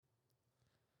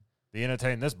The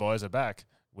Entertain This Boys are back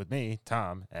with me,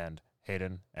 Tom, and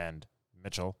Hayden and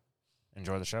Mitchell.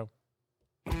 Enjoy the show.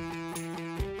 There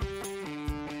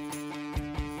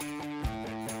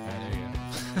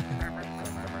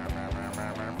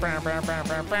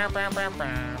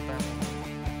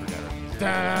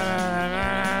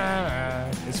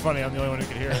It's funny, I'm the only one who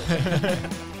can hear it.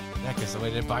 That because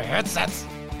somebody didn't buy headsets.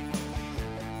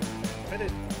 I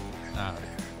did.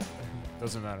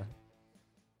 Doesn't matter.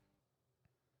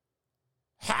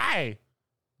 Hi!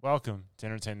 Welcome to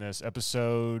Entertain This,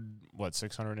 episode,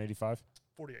 685?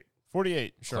 48.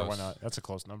 48. Sure, Close. why not? That's a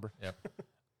close number. Yep.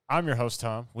 I'm your host,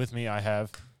 Tom. With me, I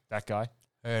have that guy.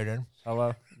 Hey, then.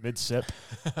 Hello. Mid-sip.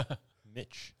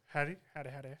 Mitch. Howdy.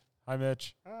 Hi,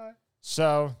 Mitch. Hi.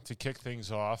 So, to kick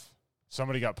things off,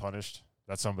 somebody got punished.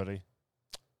 That somebody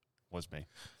was me.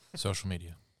 Social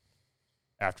media.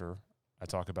 After I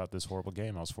talk about this horrible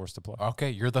game I was forced to play. Okay,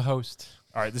 you're the host.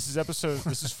 All right, this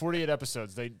is 48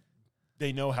 episodes. They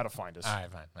know how to find us. All right,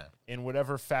 fine. In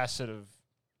whatever facet of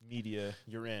media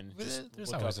you're in. There's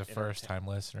look always a up first-time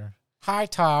listener. Hi,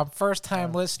 Tom.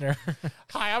 First-time listener.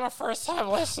 Hi, I'm a first-time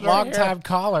listener. Long-time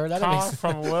caller. That Calling makes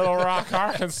from Little Rock,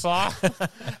 Arkansas.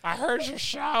 I heard your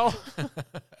show.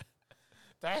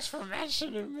 Thanks for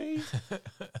mentioning me.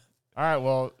 All right,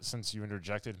 well, since you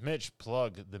interjected, Mitch,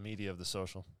 plug the media of the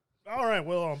social. All right.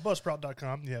 Well, on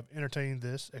Buzzsprout.com, you have Entertain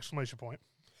This, !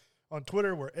 On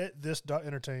Twitter, we're at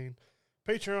this.entertain.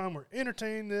 Patreon, we're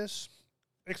Entertain This, !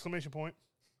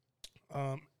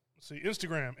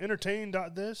 Instagram,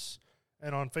 entertain.this.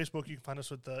 And on Facebook, you can find us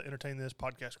with the Entertain This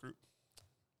podcast group.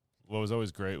 What was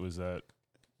always great was that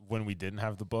when we didn't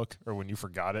have the book or when you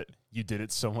forgot it, you did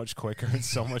it so much quicker and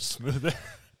so much smoother.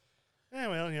 Yeah,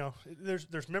 well,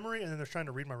 there's memory, and then there's trying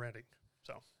to read my writing.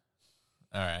 So,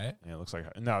 All right. Yeah, it looks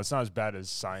like no, it's not as bad as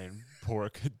Cyan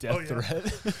Pork Death Oh, yeah. Threat.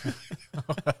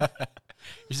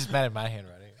 You're just mad at my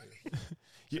handwriting.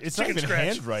 It's not Chicken even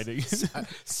scratch. handwriting.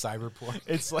 Cyberport.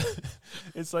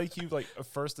 It's like you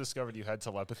first discovered you had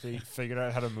telepathy, figured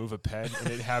out how to move a pen, and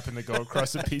it happened to go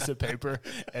across a piece of paper,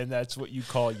 and that's what you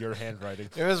call your handwriting.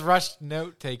 It was rushed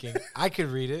note-taking. I could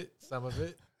read it, some of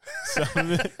it.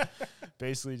 Some of it,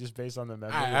 basically just based on the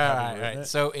memory. All of having right. written it.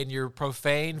 So in your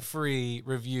profane-free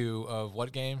review of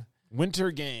what game?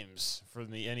 Winter Games for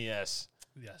the NES.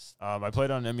 yes. I played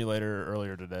on an emulator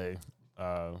earlier today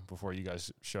before you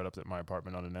guys showed up at my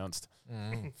apartment unannounced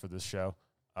for this show.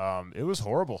 It was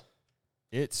horrible.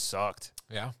 It sucked.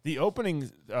 Yeah. The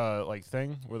opening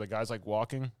thing where the guy's like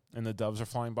walking and the doves are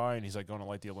flying by and he's like going to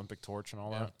light the Olympic torch and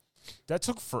all Yeah. that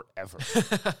took forever.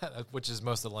 Which is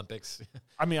most Olympics.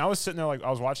 I mean, I was sitting there I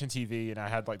was watching TV and I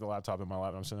had like the laptop in my lap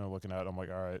and I'm sitting there looking at it. I'm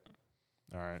like, all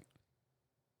right.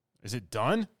 Is it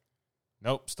done?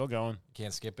 Nope, still going.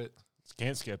 Can't skip it.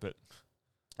 Can't skip it.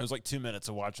 It was like 2 minutes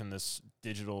of watching this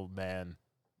digital man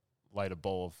light a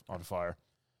bowl on fire.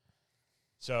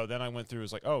 So then I went through, it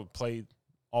was like, oh, play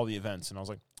all the events. And I was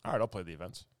like, all right, I'll play the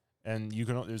events. And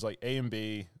there's like A and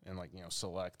B and like,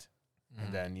 select.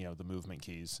 And then, the movement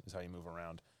keys is how you move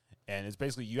around. And it's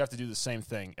basically, you have to do the same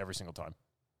thing every single time.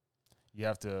 You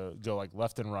have to go like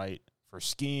left and right for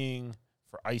skiing,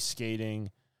 for ice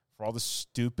skating, for all the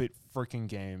stupid freaking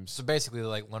games. So basically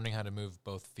like learning how to move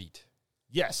both feet.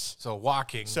 Yes. So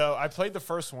walking. So I played the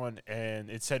first one, and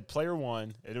it said player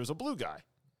one, and it was a blue guy.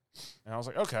 And I was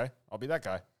like, okay, I'll be that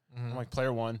guy. I'm like,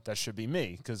 player one, that should be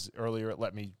me, because earlier it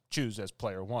let me choose as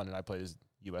player one, and I played as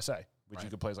USA, which Right. you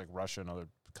could play as like Russia and other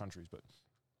countries. But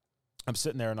I'm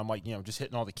sitting there, and I'm like, just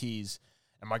hitting all the keys,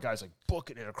 and my guy's like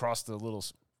booking it across the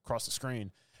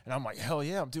screen. And I'm like, hell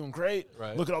yeah, I'm doing great.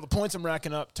 Right. Look at all the points I'm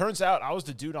racking up. Turns out I was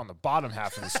the dude on the bottom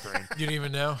half of the screen. You didn't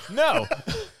even know? No.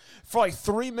 For like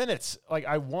 3 minutes, like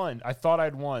I won. I thought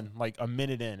I'd won like a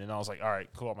minute in, and I was like, all right,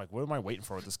 cool. I'm like, what am I waiting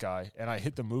for with this guy? And I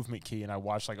hit the movement key, and I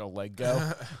watched like a leg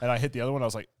go, and I hit the other one. I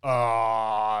was like,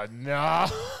 oh, no.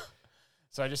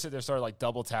 So I just sit there, started like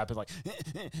double tapping, like.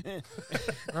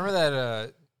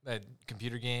 Remember that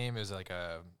computer game? It was like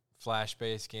a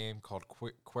Flash-based game called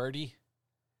QWERTY?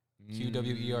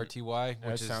 QWERTY.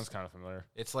 That sounds kind of familiar.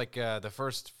 It's like the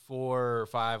first 4 or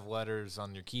 5 letters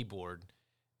on your keyboard,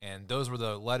 and those were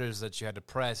the letters that you had to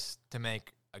press to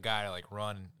make a guy like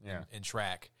run and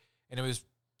track. And it was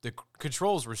the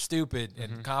controls were stupid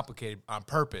and complicated on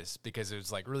purpose because it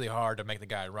was like really hard to make the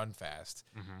guy run fast,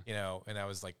 and that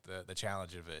was like the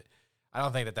challenge of it. I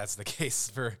don't think that that's the case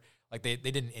for like they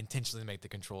didn't intentionally make the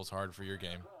controls hard for your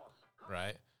game,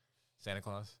 right? Santa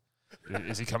Claus.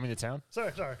 Is he coming to town?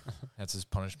 Sorry. That's his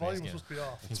punishment. Volume was supposed to be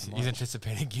off. He's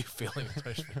anticipating you failing the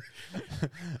punishment.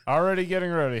 Already getting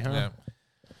ready, huh? Yeah.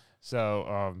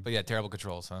 So, But yeah, terrible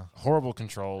controls, huh? horrible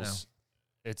controls.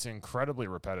 It's incredibly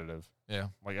repetitive. Yeah.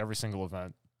 Like every single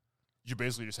event, you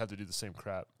basically just have to do the same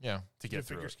crap Yeah. to Did you get do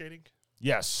through figure it. skating?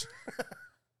 Yes.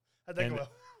 How'd that And- go?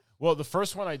 Well, the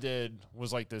first one I did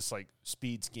was like this like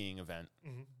speed skiing event.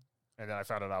 Mm-hmm. And then I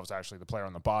found out I was actually the player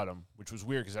on the bottom, which was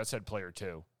weird because that said player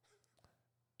 2,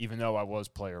 even though I was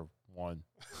player 1.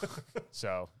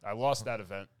 So I lost that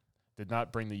event. Did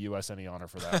not bring the U.S. any honor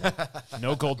for that one.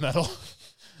 No gold medal.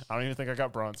 I don't even think I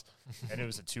got bronze. And it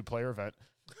was a 2-player event.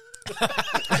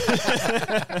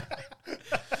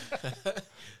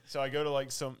 So I go to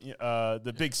like some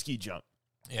the big ski jump.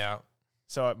 Yeah.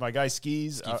 So my guy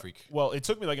skis. Ski freak. Well, it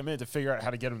took me like a minute to figure out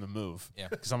how to get him to move. Yeah.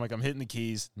 Because I'm like, I'm hitting the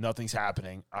keys, nothing's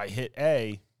happening. I hit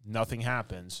A, nothing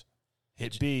happens.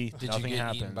 Hit B, Did nothing you get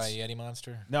happens. eaten by a Yeti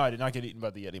monster? No, I did not get eaten by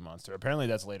the Yeti monster. Apparently,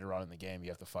 that's later on in the game. You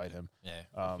have to fight him. Yeah.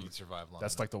 Um, if you survive long.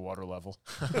 That's like the water level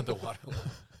the water level.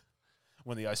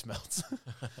 when the ice melts.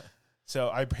 So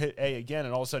I hit A again,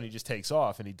 and all of a sudden he just takes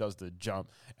off and he does the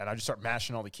jump, and I just start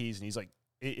mashing all the keys, and he's like,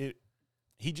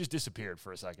 he just disappeared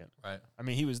for a second. Right. I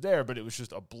mean, he was there, but it was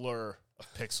just a blur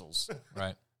of pixels.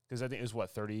 Right. Because I think it was, what,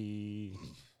 38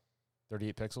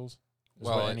 pixels? Is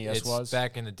Well, what NES it's was?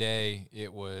 back in the day,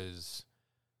 it was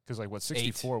Because, like, what,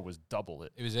 64 was double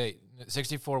it. It was 8.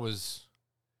 64 was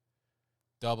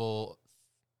double.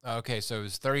 Okay, so it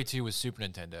was 32 was Super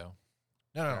Nintendo.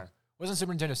 No. Yeah. Wasn't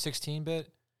Super Nintendo 16-bit?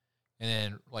 And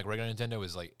then, like, regular Nintendo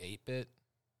was, like, 8-bit?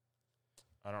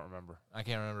 I don't remember. I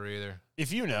can't remember either.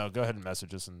 If you know, go ahead and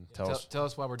message us and tell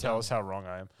us why we're tell done. us how wrong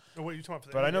I am. Oh, what are you talking about? For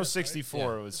the But I know NES, right? 64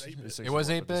 Yeah. was 8-bit. 64, It was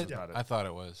but 8-bit? this is not it. I thought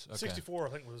it was. Okay. 64,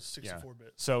 I think, was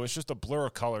 64-bit. So it's just a blur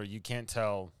of color. You can't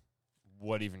tell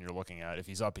what even you're looking at. If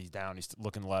he's up, he's down, he's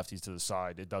looking left, he's to the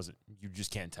side. It doesn't. You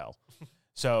just can't tell.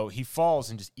 So he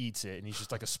falls and just eats it, and he's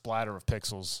just like a splatter of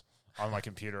pixels on my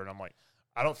computer. And I'm like,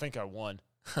 I don't think I won.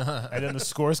 And then the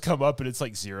scores come up, and it's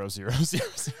like 0, 0, 0,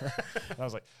 0. And I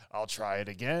was like, I'll try it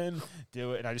again,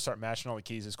 do it, and I just start mashing all the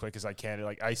keys as quick as I can. And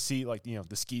like I see, like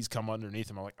the skis come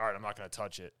underneath him. I'm like, all right, I'm not gonna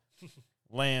touch it.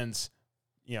 Lands,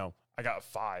 I got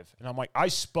 5, and I'm like, I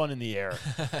spun in the air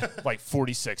like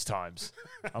 46 times.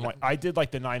 I'm like, I did like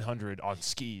the 900 on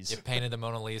skis. You painted the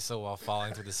Mona Lisa while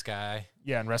falling through the sky.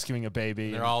 Yeah, and rescuing a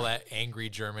baby. They're all that angry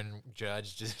German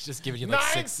judge just giving you like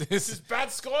 9! sixes. This is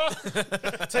bad score.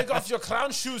 Take off your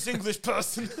clown shoes, English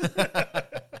person.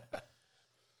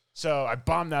 So I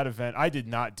bombed that event. I did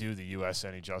not do the U.S.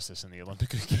 any justice in the Olympic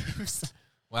Games.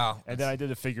 Wow. And then I did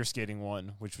the figure skating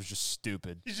one, which was just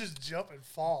stupid. You just jump and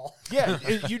fall. Yeah,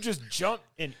 you just jump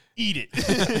and eat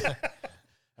it.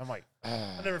 I'm like,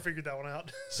 I never figured that one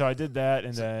out. so I did that,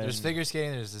 and then There's figure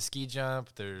skating, there's the ski jump,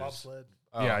 there's Bobsled.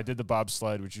 yeah, I did the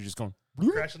bobsled, which you just going.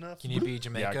 Crash enough? Can you be Yeah, I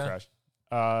Jamaica?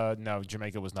 crashed. No,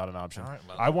 Jamaica was not an option. All right,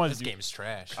 well, I wanted this to do- game's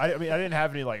trash. I mean, I didn't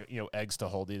have any eggs to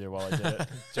hold either while I did it.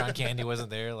 John Candy wasn't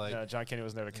there. Like, No, John Kenny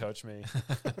wasn't there to coach me.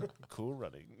 Cool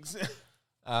runnings.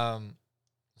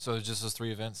 so it's just those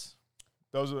 3 events.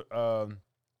 Those are.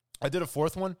 I did a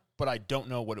 4th one, but I don't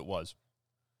know what it was.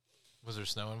 Was there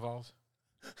snow involved?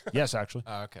 Yes, actually,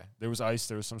 Oh, okay. there was ice.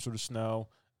 There was some sort of snow.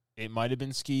 It might have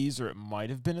been skis, or it might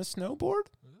have been a snowboard.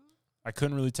 I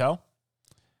couldn't really tell.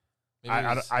 Maybe it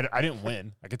was- I didn't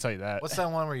win. I can tell you that. what's that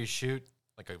one where you shoot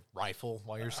like a rifle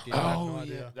while you're skiing? I have Oh, no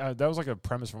yeah. idea. That was like a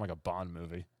premise from like a Bond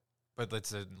movie. But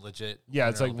it's a legit. Yeah,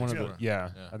 it's like general one of the. picture. Yeah,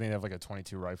 Yeah. I think they have like a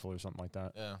 22 rifle or something like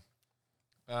that.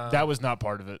 Yeah. That was not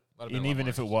part of it. That'd be a And lot even more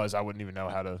if it was, I wouldn't even know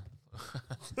how to,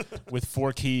 with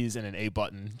 4 keys and an A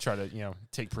button, try to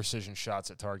take precision shots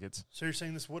at targets. So you're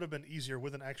saying this would have been easier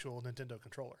with an actual Nintendo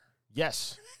controller?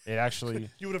 Yes, it actually.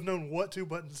 You would have known what 2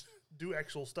 buttons do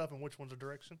actual stuff and which one's a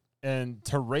direction? And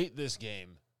to rate this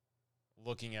game,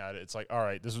 looking at it, it's like, all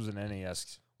right, this was an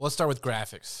NES. Let's start with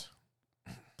graphics.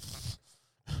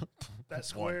 That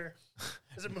square,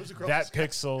 as it moves across That the sky.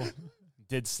 pixel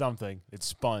did something. It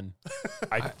spun.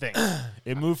 I think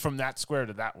it moved from that square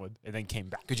to that one, and then came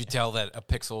back. Could you tell that a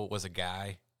pixel was a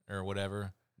guy or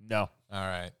whatever? No, All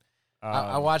right.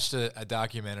 I watched a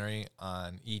documentary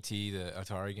on E.T., the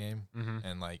Atari game,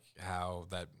 and like how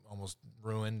that almost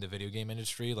ruined the video game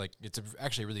industry. Like, it's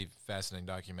actually a really fascinating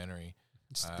documentary.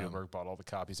 Spielberg bought all the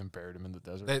copies and buried them in the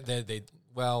desert.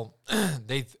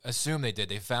 They assume they did.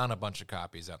 They found a bunch of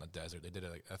copies out in the desert. They did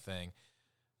a thing.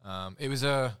 It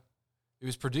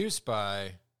was produced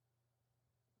by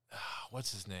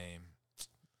what's his name?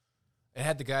 It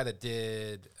had the guy that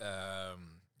did.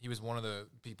 He was one of the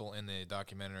people in the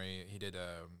documentary. He did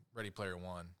Ready Player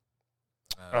One.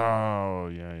 Oh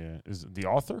yeah. Is it the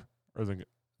author or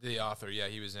The author, yeah,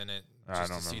 he was in it I just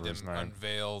don't to see remember his them name.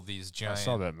 unveil these I giant.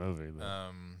 saw that movie.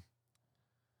 But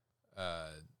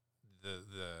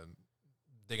The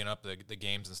digging up the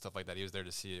games and stuff like that. He was there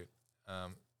to see it.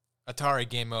 Atari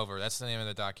Game Over. That's the name of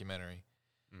the documentary.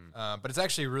 But it's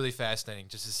actually really fascinating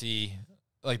just to see,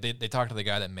 like, they talked to the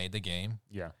guy that made the game.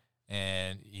 Yeah.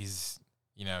 And he's,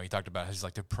 he talked about his,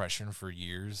 like, depression for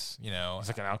years, He's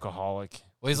like an alcoholic.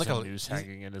 Well, he's like a noose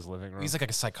hanging in his living room. He's like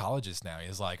a psychologist now.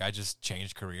 He's like, I just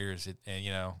changed careers. And,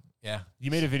 yeah.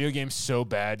 You made a video game so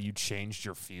bad you changed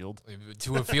your field.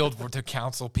 To a field to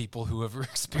counsel people who have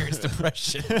experienced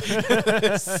depression.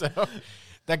 So,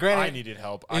 that granted, I needed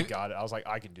help. I got it. I was like,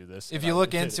 I can do this. If you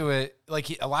look into it,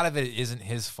 like a lot of it isn't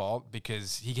his fault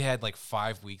because he had like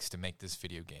 5 weeks to make this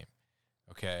video game.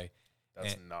 Okay,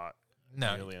 that's not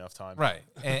nearly enough time, right?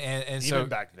 And even so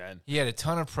back then, he had a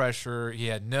ton of pressure. He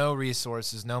had no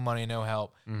resources, no money, no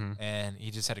help, and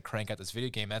he just had to crank out this video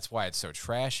game. That's why it's so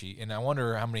trashy. And I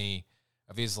wonder how many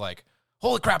of these like,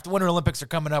 holy crap, the Winter Olympics are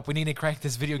coming up. We need to crank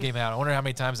this video game out. I wonder how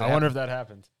many times. I wonder if that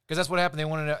happened because that's what happened. They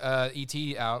wanted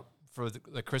ET out for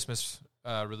the Christmas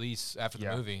release after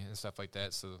the movie and stuff like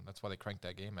that. So that's why they cranked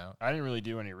that game out. I didn't really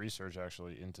do any research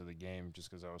actually into the game just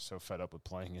because I was so fed up with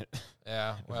playing it.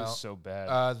 Yeah, it was so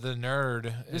bad. The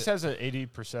Nerd. This has an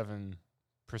 87%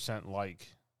 like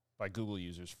by Google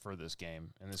users for this game,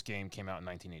 and this game came out in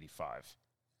 1985.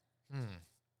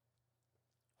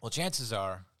 Well, chances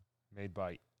are made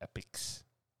by Epyx.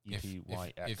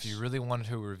 EPYX. If you really wanted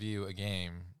to review a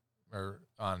game or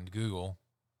on Google,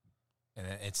 and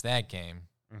it's that game,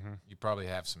 you probably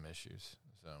have some issues.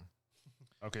 So,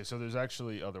 okay, so there's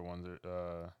actually other ones.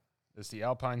 It's the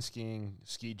alpine skiing,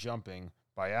 ski jumping,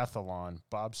 biathlon,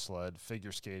 bobsled,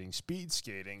 figure skating, speed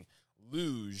skating,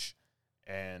 luge,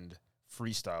 and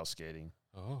freestyle skating.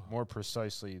 Oh, more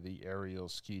precisely, the aerial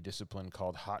ski discipline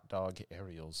called hot dog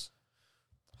aerials.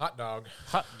 Hot dog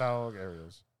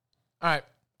aerials. All right.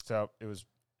 So it was.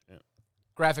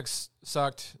 Graphics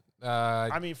sucked.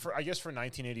 I mean, I guess for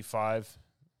 1985,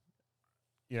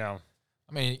 I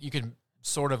mean, you could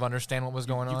sort of understand what was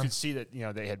going on. You could see that,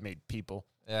 they had made people.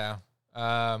 Yeah.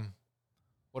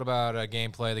 What about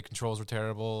gameplay? The controls were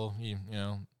terrible. You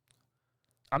know.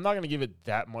 I'm not going to give it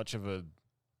that much of a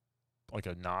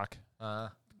knock.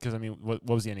 Because, I mean, what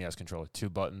was the NES controller? 2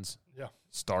 buttons. Yeah.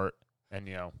 Start and,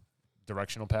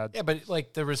 directional pad. Yeah, but,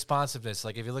 like, the responsiveness.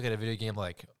 Like, if you look at a video game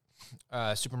like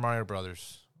Super Mario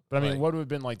Brothers. But, I mean, what would have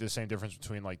been, like, the same difference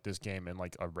between, like, this game and,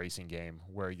 like, a racing game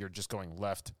where you're just going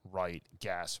left, right,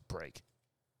 gas, brake?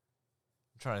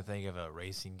 I'm trying to think of a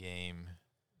racing game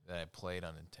that I played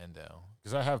on Nintendo.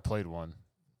 Because I have played one.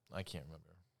 I can't remember.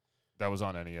 That was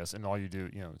on NES, and all you do,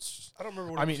 it's just, I don't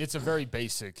remember what it's a very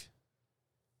basic.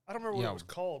 I don't remember what it was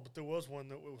called, but there was one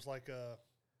that it was like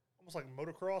almost like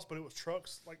motocross, but it was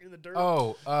trucks like in the dirt.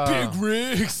 Oh, Big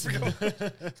Rigs.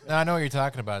 No, I know what you're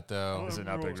talking about though. Is it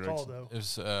not Big Rigs? It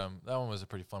was that one was a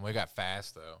pretty fun one. It got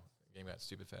fast though. The game got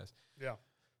stupid fast. Yeah.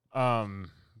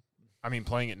 I mean,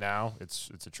 playing it now,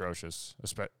 it's atrocious.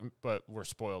 But we're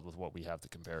spoiled with what we have to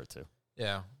compare it to.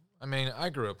 Yeah. I mean, I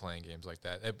grew up playing games like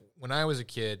that. When I was a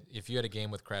kid, if you had a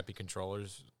game with crappy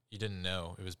controllers, you didn't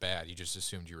know it was bad. You just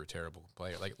assumed you were a terrible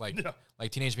player. Like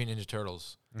Teenage Mutant Ninja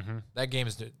Turtles. Mm-hmm. That game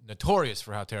is notorious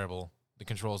for how terrible the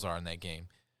controls are in that game.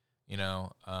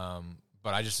 But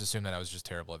I just assumed that I was just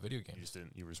terrible at video games.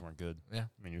 You just weren't good. Yeah.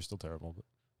 I mean, you're still terrible, but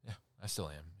yeah, I still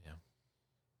am. Yeah.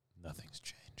 Nothing's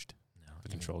changed. No, the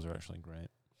controls are actually great.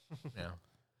 Yeah.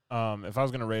 If I was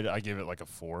gonna rate it, I give it like a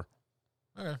 4.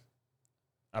 Okay.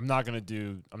 I'm not gonna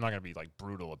be like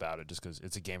brutal about it just because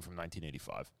it's a game from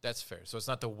 1985. That's fair. So it's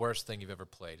not the worst thing you've ever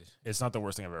played. It's not the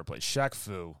worst thing I've ever played. Shaq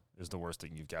Fu is the worst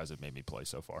thing you guys have made me play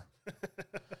so far.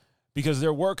 Because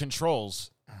there were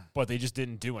controls, but they just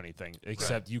didn't do anything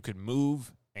except you could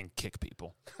move and kick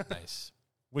people. Nice.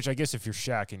 Which I guess if you're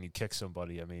Shaq and you kick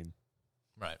somebody, I mean,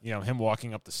 right? Him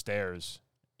walking up the stairs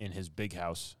in his big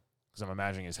house. Because I'm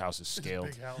imagining his house is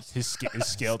scaled. His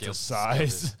scaled to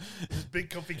size. His big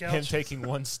comfy couch. Him taking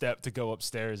one step to go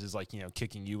upstairs is like,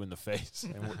 kicking you in the face.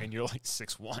 And you're like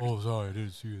 6'1". Oh, sorry, I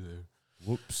didn't see you there.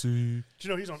 Whoopsie. Did you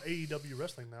know he's on AEW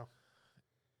wrestling now?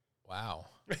 Wow.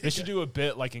 They should do a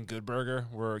bit like in Good Burger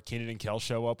where Keenan and Kel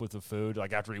show up with the food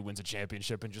like after he wins a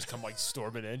championship and just come like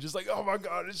storming in. Just like, oh my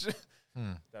God. It's just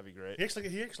That'd be great.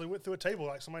 He actually went through a table.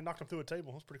 Like somebody knocked him through a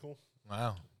table. That's pretty cool.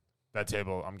 Wow. That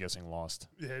table, I'm guessing, lost.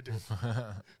 Yeah, it did.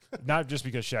 Not just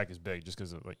because Shaq is big, just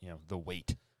because of the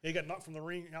weight. He got knocked from the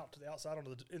ring out to the outside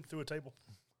in through a table.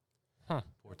 Huh.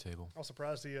 Poor table. I was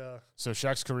surprised he. So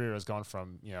Shaq's career has gone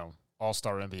from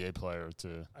all-star NBA player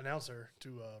to announcer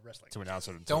to wrestling. To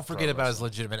announcer. Don't forget about his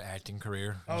legitimate acting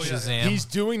career. Oh, Shazam. Yeah. He's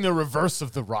doing the reverse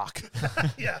of The Rock.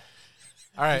 Yeah.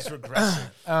 All right. He's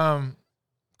regressing.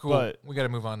 Cool. But we got to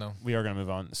move on, though. We are going to move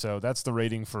on. So that's the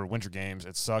rating for Winter Games.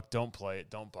 It sucked. Don't play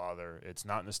it. Don't bother. It's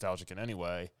not nostalgic in any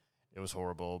way. It was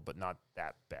horrible, but not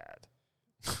that bad.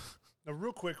 Now,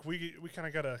 real quick, we kind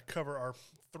of got to cover our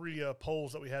 3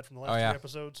 polls that we had from the last Oh, yeah. 3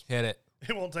 episodes. Hit it.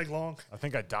 It won't take long. I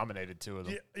think I dominated 2 of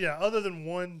them. Yeah, other than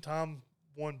one, Tom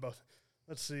won both.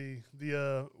 Let's see.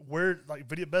 The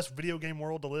best video game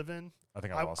world to live in. I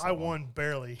think I lost. I won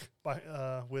barely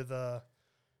by with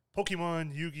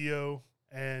Pokemon, Yu-Gi-Oh,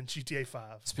 and GTA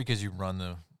 5. It's because you run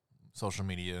the social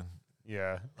media.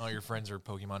 Yeah. All your friends are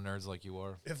Pokemon nerds like you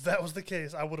are. If that was the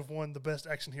case, I would have won the best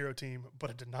action hero team, but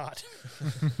it did not.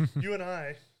 You and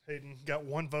I, Hayden, got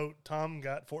 1 vote. Tom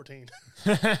got 14.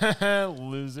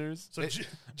 Losers. So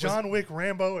John Wick,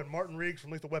 Rambo, and Martin Riggs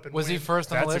from Lethal Weapon. Was he win.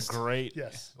 first on the That's list? a great.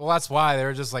 Yes. Well, that's why they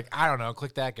were just like, I don't know,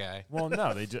 click that guy. Well,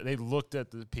 no, they looked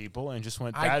at the people and just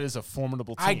went, "That is a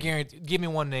formidable team." I guarantee. Give me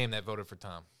one name that voted for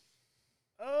Tom.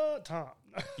 Tom.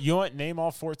 You want name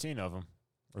all 14 of them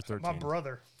or 13? My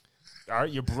brother. All right,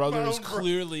 your brother My is own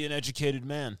clearly an educated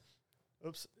man.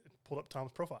 Oops. It pulled up Tom's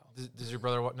profile. Does your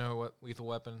brother know what Lethal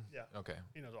Weapon? Yeah. Okay.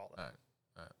 He knows all that.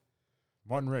 All right.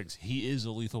 Martin Riggs, he is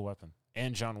a lethal weapon,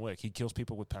 and John Wick, he kills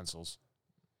people with pencils.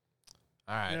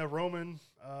 All right. Yeah, Roman.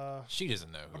 She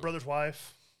doesn't know. My brother's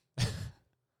wife.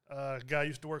 Guy I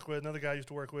used to work with. Another guy I used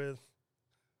to work with.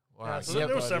 Wow. Yeah, so you, there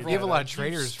have, were several. you have a lot of Used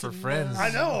traitors to for friends. I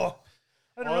know.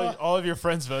 I don't know. All of your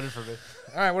friends voted for me.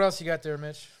 All right. What else you got there,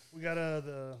 Mitch? We got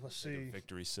let's see,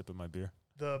 Victory sip of my beer.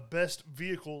 the best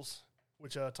vehicles,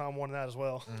 which Tom won that as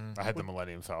well. I had the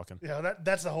Millennium Falcon. Yeah,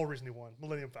 that's the whole reason he won.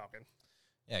 Millennium Falcon.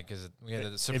 Yeah, because we had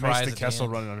a It surprise. makes the Kessel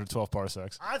end. running under 12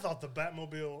 parsecs. I thought the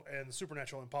Batmobile and the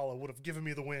Supernatural Impala would have given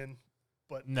me the win,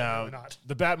 but No, really not.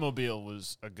 the Batmobile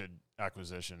was a good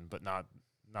acquisition, but not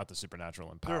the Supernatural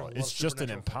There Impala. was a lot It's of just an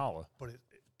Supernatural Impala.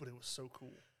 But it was so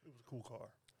cool. It was a cool car.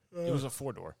 It was a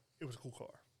 4-door. It was a cool car.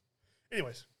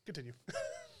 Anyways, continue.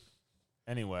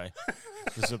 Anyway,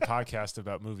 this is a podcast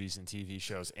about movies and TV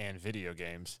shows and video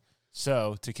games.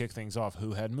 So, to kick things off,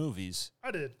 who had movies?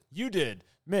 I did. You did.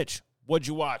 Mitch, what'd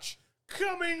you watch?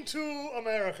 Coming to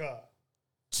America.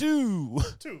 2.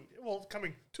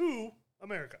 Coming to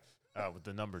America. With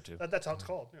the number 2. That's how it's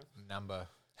called. Yeah. Number.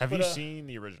 Have But, you seen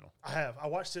the original? I have. I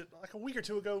watched it like a week or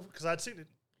 2 ago because I'd seen it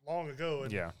long ago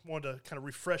and Yeah. wanted to kind of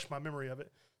refresh my memory of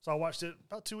it. So I watched it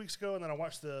about 2 weeks ago, and then I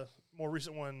watched the more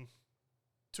recent one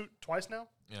twice now.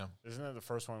 Yeah. Isn't that the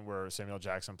first one where Samuel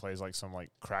Jackson plays like some like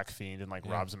crack fiend and like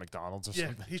Yeah. robs a McDonald's or Yeah,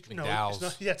 something? it's McDowell's.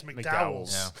 not, yeah, it's McDowell's.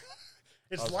 McDowell's. Yeah.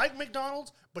 It's like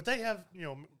McDonald's, but they have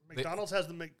McDonald's has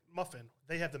the McMuffin.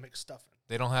 They have the McStuffin.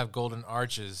 They don't have golden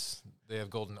arches. They have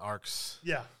golden arcs.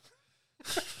 Yeah,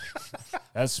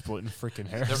 That's splitting freaking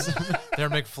hairs. Their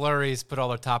McFlurries put all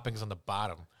their toppings on the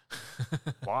bottom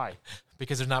Why?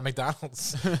 because they're not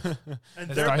McDonald's. and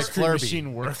Their their ice cream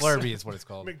machine works. McFlurby is what it's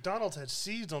called. McDonald's had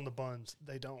seeds on the buns.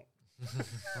 They don't.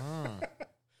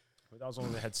 But that was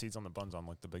only they had seeds on the buns on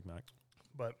like the Big Mac.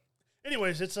 But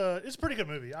anyways, it's a pretty good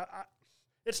movie.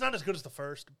 It's not as good as the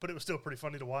first, but it was still pretty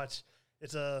funny to watch.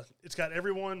 It's got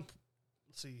everyone.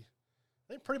 Let's see,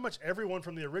 I think pretty much everyone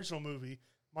from the original movie,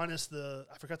 minus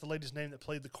I forgot the lady's name that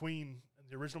played the Queen in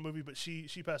the original movie, but she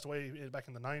passed away back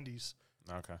in the 90s.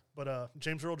 Okay. But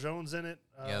James Earl Jones in it.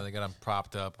 Yeah, they got him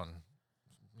propped up on,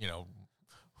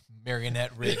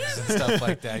 marionette rigs and stuff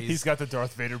like that. He's got the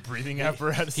Darth Vader breathing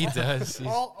apparatus. He does. He's-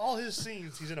 all his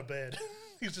scenes, he's in a bed.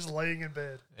 He's just laying in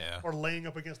bed yeah. or laying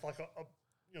up against like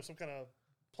some kind of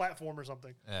platform or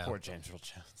something. Yeah. Poor James Earl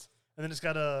Jones. And then it's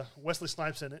got Wesley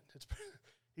Snipes in it.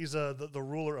 He's the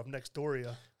ruler of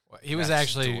Nextdoria. He was That's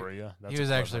actually Doria. That's he a was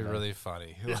clever actually name. really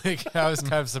funny. Like I was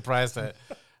kind of surprised at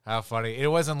how funny. It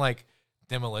wasn't like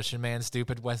Demolition Man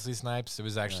stupid Wesley Snipes. It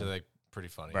was actually like pretty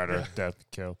funny. Murder, death,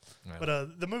 kill. Yeah.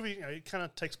 But the movie, it kind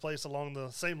of takes place along the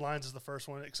same lines as the first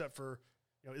one, except for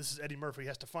this is Eddie Murphy. He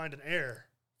has to find an heir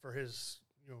for his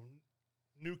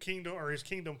new kingdom or his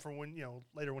kingdom for when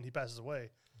later when he passes away.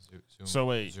 So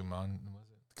wait. Zuman was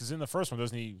it? Because in the first one,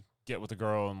 doesn't he get with the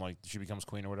girl and like she becomes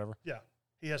queen or whatever? Yeah,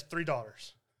 he has 3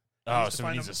 daughters. Oh, needs to so he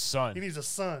find needs him- a son. He needs a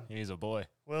son. He needs a boy.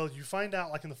 Well, you find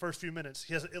out like in the first few minutes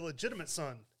he has an illegitimate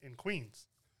son in Queens.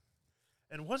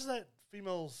 And what's that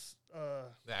female's?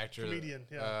 The actor, Comedian,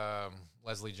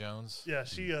 Leslie Jones. Yeah,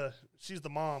 she's the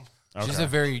mom. She's Okay. a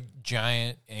very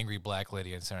giant, angry black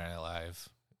lady in Saturday Night Live.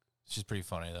 She's pretty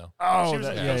funny though. Oh, She was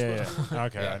that, in yeah, the yeah, first yeah.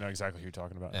 Okay, Yeah. I know exactly who you're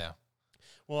talking about. Yeah.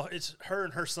 Well, it's her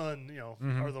and her son,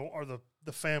 Mhm. are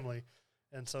the family,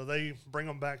 and so they bring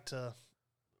them back to,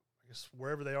 I guess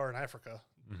wherever they are in Africa,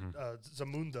 Mm-hmm.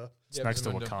 Zamunda. It's Yep, next to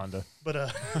Zamunda. Wakanda.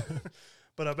 But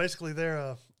but basically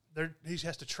he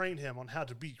has to train him on how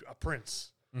to be a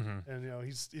prince, Mm-hmm. and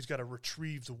he's got to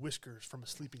retrieve the whiskers from a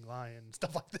sleeping lion and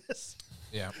stuff like this.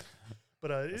 Yeah.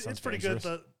 But sounds it's pretty dangerous.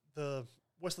 good. The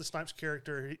Wesley Snipes'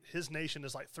 character, his nation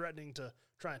is like threatening to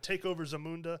try and take over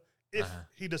Zamunda if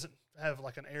he doesn't have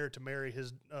like an heir to marry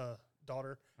his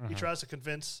daughter. He tries to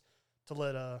convince to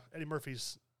let Eddie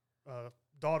Murphy's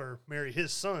daughter marry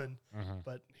his son,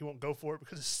 but he won't go for it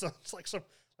because his son's like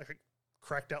a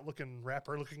cracked out looking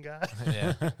rapper looking guy.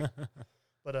 Yeah.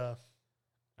 But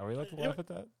Are we allowed to laugh at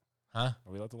that? Huh?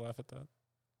 Are we allowed to laugh at that?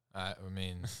 I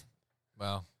mean,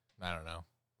 well, I don't know.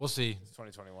 We'll see. It's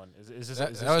 2021. Is this,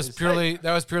 That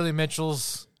was purely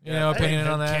Mitchell's, opinion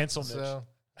on that. Cancel Mitch. So.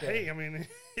 hey, I mean,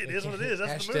 it is what it is.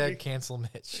 That's the Hashtag movie. cancel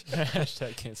Mitch.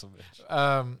 Hashtag cancel Mitch.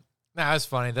 Nah, it's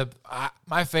funny.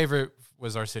 My favorite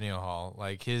was Arsenio Hall.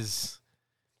 Like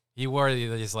he wore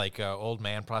these like old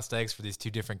man prosthetics for these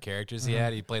two different characters he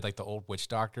had. He played like the old witch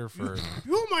doctor for.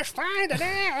 You must find an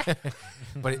heir.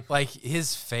 But like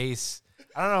his face,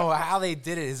 I don't know how they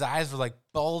did it. His eyes were like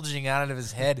bulging out of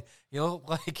his head. He looked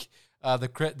like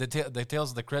the Tales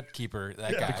of the Crypt Keeper.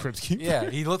 That guy. The Crypt Keeper. Yeah,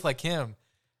 he looked like him,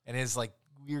 and his like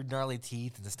weird gnarly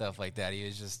teeth and stuff like that.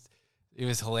 It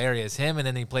was hilarious. Him, and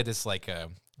then he played this like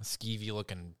skeevy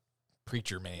looking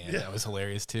preacher man. Yeah. That was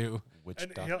hilarious too. Witch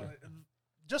And, doctor.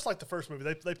 just like the first movie,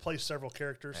 they play several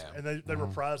characters, and they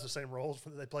reprise the same roles.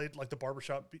 They played like the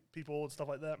barbershop people and stuff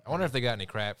like that. I wonder if they got any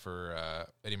crap for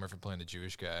Eddie Murphy playing the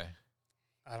Jewish guy.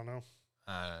 I don't know.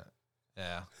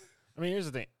 Yeah. I mean, here's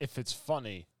the thing. If it's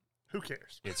funny, Who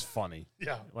cares? it's funny.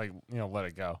 Yeah. Like, let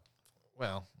it go.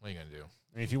 Well, what are you gonna do?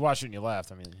 I mean, if you watch it and you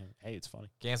laughed, I mean, hey, it's funny.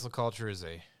 Cancel culture is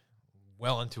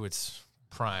well into its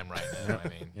prime right now. I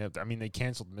mean, Yeah, I mean, they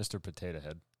canceled Mr. Potato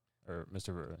Head. Or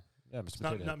Mr. Mr. It's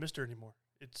Potato not Head. Mister anymore.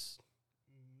 It's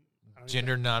I don't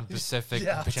gender non-specific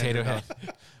Yeah. potato head.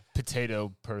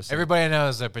 Potato person. Everybody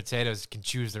knows that potatoes can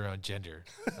choose their own gender.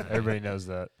 Everybody knows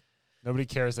that. Nobody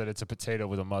cares that it's a potato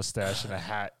with a mustache and a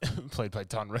hat played by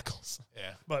Don Rickles.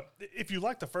 Yeah. But if you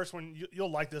like the first one,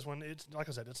 you'll like this one. It's like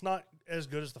I said, it's not as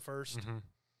good as the first,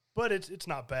 but it's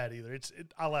not bad either.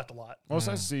 I laughed a lot. Well, it's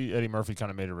nice to see Eddie Murphy kind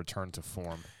of made a return to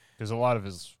form because a lot of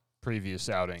his previous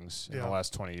outings in the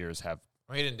last 20 years have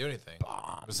Well, he didn't do anything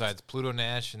bombed. besides Pluto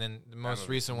Nash, and then the most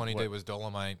recent one he did was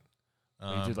Dolomite.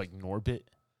 He did like Norbit.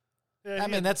 Yeah, I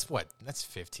mean, that's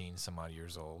 15 some odd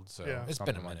years old, so Yeah. it's been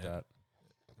a Something like minute. that.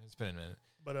 It's been a minute.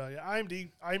 but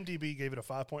IMDb gave it a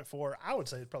 5.4. I would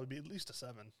say it'd probably be at least a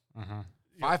 7.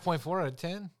 5.4 out of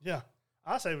 10. Yeah,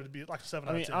 I say it would be like a 7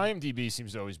 I out mean, of 10. IMDb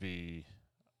seems to always be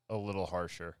a little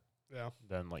harsher Yeah,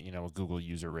 than like a Google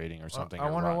user rating or something. I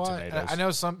or wonder Rotten why. Tomatoes. I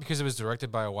know some because it was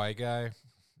directed by a white guy,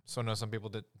 so I know some people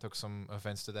that took some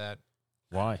offense to that.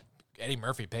 Why. Eddie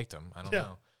Murphy picked him. I don't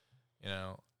Yeah.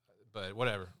 know, but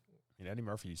whatever. I mean, Eddie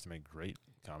Murphy used to make great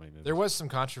comedy movies. There was some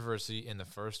controversy in the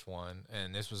first one,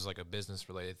 and this was like a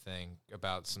business-related thing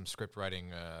about some script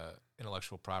writing,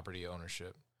 intellectual property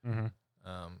ownership. And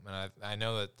I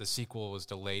know that the sequel was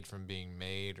delayed from being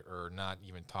made or not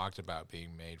even talked about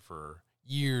being made for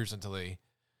years until they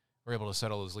were able to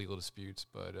settle those legal disputes.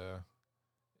 But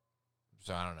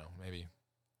so I don't know, maybe.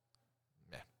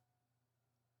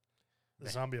 the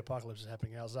zombie apocalypse is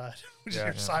happening outside. Yeah.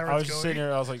 Your sirens I was just going. sitting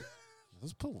there. I was like, "Are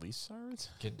those police sirens?"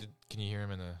 Can you hear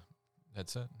him in the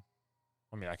headset?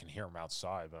 I mean, I can hear them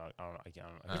outside, but I don't. I can't.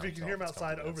 If you can hear him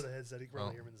outside over the headset, you can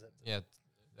probably hear him in the headset.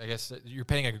 Yeah, I guess you're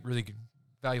painting a really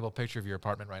valuable picture of your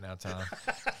apartment right now, Tom.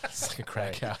 It's like a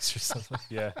crack house or something.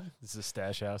 Yeah, this is a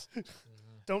stash house.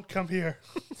 Don't come here.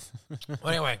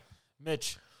 Well, anyway,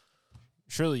 Mitch,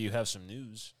 surely you have some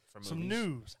news from Some movies.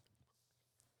 news.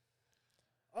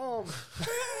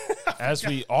 As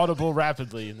we audible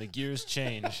rapidly and the gears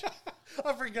change.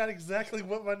 I forgot exactly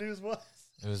what my news was.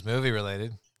 it was movie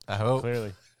related. I hope.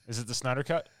 Clearly, is it the Snyder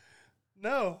Cut?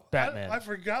 No, Batman. I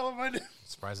forgot what my news.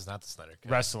 Surprised it's not the Snyder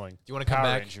Cut. Wrestling. Do you want to come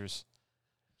Power back? Rangers.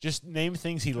 Just name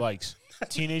things he likes.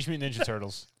 Teenage Mutant Ninja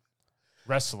Turtles.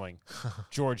 Wrestling.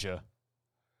 Georgia.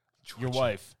 Your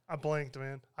wife. I blanked,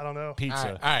 man. I don't know.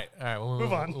 Pizza. All right.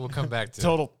 Move on. We'll come back to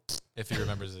Total. if he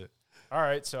remembers it. All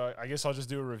right, so I guess I'll just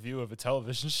do a review of a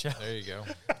television show. There you go.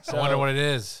 So, I wonder what it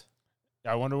is.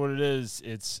 I wonder what it is.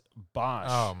 It's Bosch.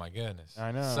 Oh my goodness!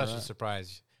 I know, Such a right?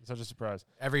 surprise. Such a surprise.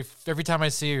 Every time I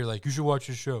see you, you're like, you should watch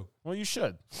this show. Well, you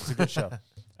should. It's a good show.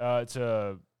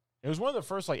 It was one of the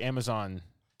first like Amazon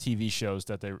TV shows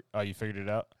that they. Oh, you figured it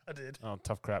out? I did. Oh,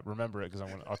 tough crap. Remember it because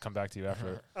I'll come back to you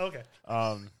after. Okay.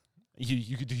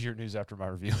 You could do your news after my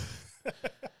review.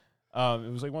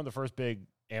 It was like one of the first big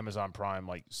Amazon Prime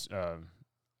like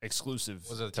exclusive.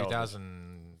 Was it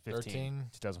television. 2013?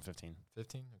 2015.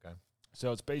 15? Okay.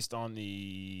 So it's based on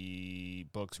the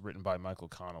books written by Michael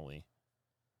Connolly,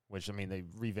 which I mean they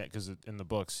revamped because in the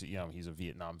books he's a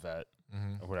Vietnam vet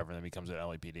or whatever, and then becomes an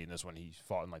LAPD. And this one he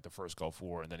fought in like the first Gulf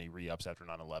War, and then he re-ups after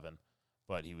 9/11.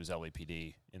 but he was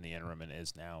LAPD in the interim and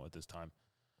is now at this time.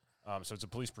 So it's a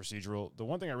police procedural. The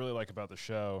one thing I really like about the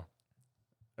show,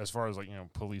 as far as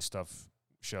police stuff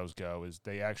shows go, is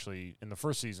they actually in the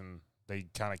first season they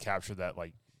kind of capture that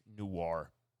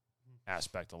noir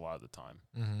aspect a lot of the time.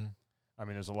 Mm-hmm. I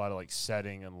mean, there's a lot of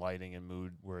setting and lighting and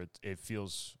mood where it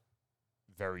feels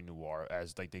very noir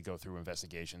as they go through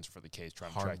investigations for the case,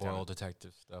 trying to track down hard-boiled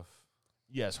detective stuff.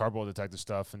 Yes, hardboiled detective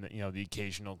stuff, and the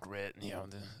occasional grit,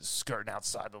 and the skirting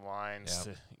outside the lines,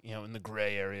 to, in the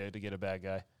gray area to get a bad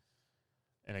guy,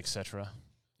 and etc.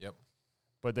 Yep.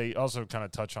 But they also kind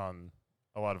of touch on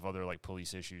a lot of other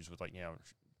police issues with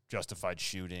justified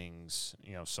shootings,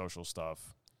 social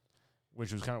stuff,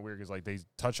 which was kind of weird because they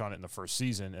touch on it in the first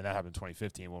season, and that happened in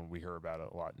 2015 when we hear about it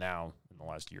a lot now in the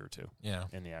last year or two. Yeah.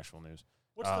 In the actual news.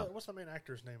 What's the main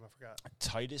actor's name? I forgot.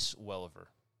 Titus Welliver.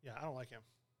 Yeah, I don't like him.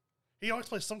 He always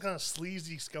plays some kind of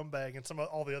sleazy scumbag in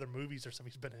all the other movies or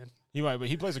something he's been in. He might, but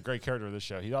he plays a great character in this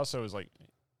show. He also is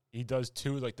he does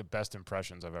two the best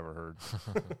impressions I've ever heard.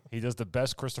 He does the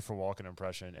best Christopher Walken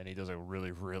impression, and he does a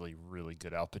really, really, really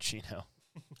good Al Pacino.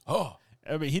 Oh,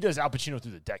 I mean, he does Al Pacino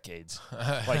through the decades.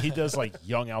 He does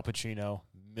young Al Pacino,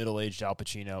 middle-aged Al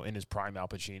Pacino, in his prime Al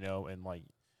Pacino, and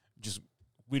just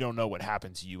we don't know what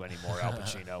happened to you anymore, Al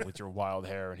Pacino, with your wild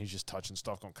hair, and he's just touching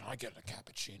stuff, going, "Can I get a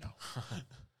cappuccino?"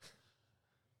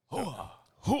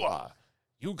 Hooah!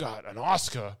 You got an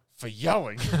Oscar for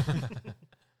yelling.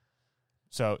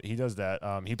 So he does that.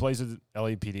 He plays an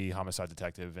LAPD homicide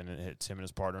detective, and it's him and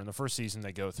his partner. In the first season,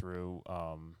 they go through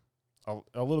a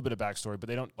little bit of backstory, but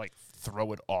they don't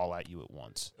throw it all at you at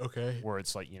once. okay. Where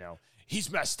it's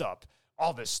he's messed up,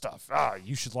 all this stuff.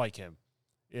 You should like him.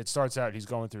 It starts out he's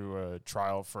going through a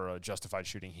trial for a justified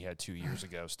shooting he had 2 years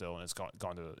ago still, and it's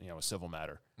gone to a civil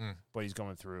matter. But he's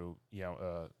going through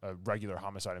a regular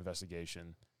homicide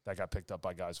investigation that got picked up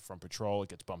by guys from patrol. It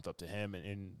gets bumped up to him,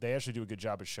 and they actually do a good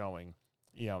job of showing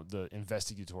the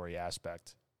investigatory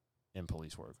aspect in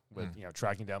police work with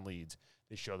tracking down leads.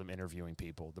 They show them interviewing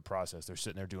people, the process. They're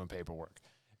sitting there doing paperwork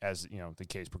as the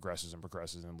case progresses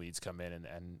and leads come in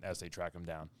and as they track them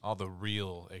down. All the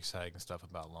real exciting stuff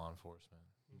about law enforcement.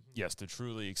 Yes, the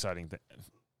truly exciting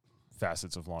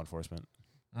facets of law enforcement.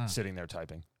 Sitting there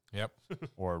typing. Yep.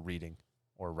 Or reading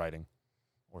or writing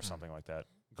or something like that.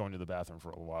 Going to the bathroom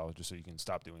for a while just so you can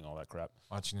stop doing all that crap.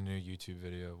 Watching a new YouTube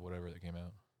video of whatever that came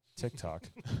out. TikTok.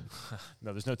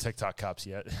 No, there's no TikTok cops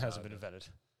yet. It hasn't been invented.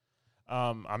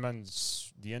 I'm on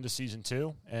the end of season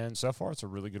 2, and so far it's a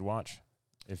really good watch.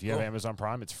 If you have Amazon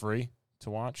Prime, it's free to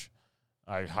watch.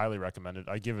 I highly recommend it.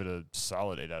 I give it a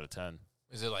solid 8 out of 10.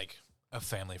 Is it a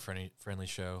family-friendly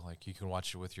show? You can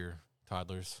watch it with your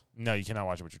toddlers? No, you cannot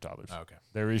watch it with your toddlers. Oh, okay.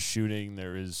 There is shooting.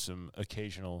 There is some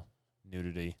occasional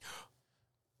nudity.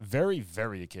 Very,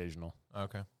 very occasional.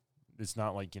 Okay. It's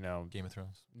not Game of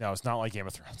Thrones? No, it's not like Game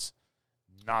of Thrones.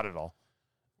 Not at all.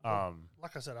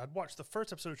 Like I said, I'd watch the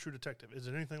first episode of True Detective. Is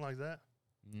it anything like that?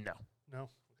 No. No?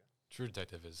 True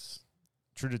Detective is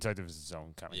its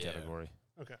own kind of category.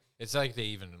 Okay. It's like they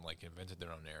even invented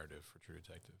their own narrative for True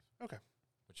Detective. Okay.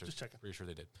 Which Just checking. Pretty sure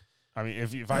they did. I mean,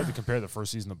 if I had to compare the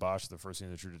first season of Bosch to the first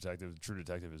season of True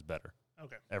Detective is better.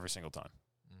 Okay. Every single time.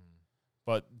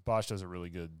 But Bosch does a really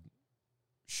good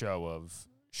show of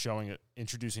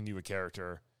introducing you a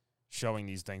character, showing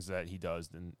these things that he does,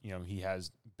 and he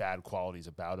has bad qualities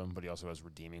about him, but he also has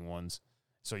redeeming ones.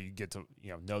 So you get to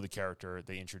know the character.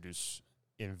 They introduce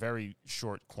in very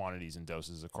short quantities and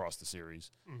doses across the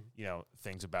series,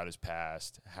 things about his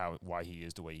past, why he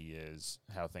is the way he is,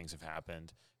 how things have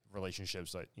happened,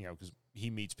 relationships that because he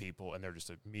meets people and they're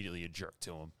just immediately a jerk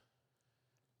to him,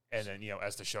 and then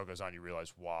as the show goes on, you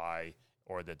realize why,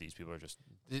 or that these people are just.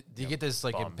 Do you get this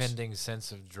bums. impending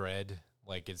sense of dread,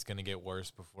 it's going to get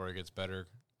worse before it gets better,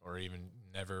 or even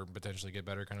never potentially get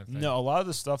better, kind of thing? No, a lot of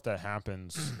the stuff that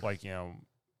happens, like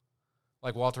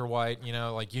Walter White,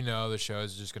 the show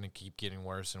is just going to keep getting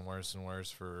worse and worse and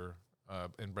worse for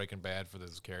in Breaking Bad for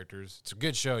those characters. It's a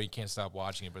good show; you can't stop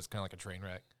watching it, but it's kind of like a train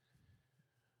wreck.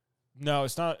 No,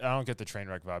 it's not. I don't get the train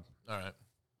wreck vibe. All right,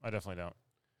 I definitely don't.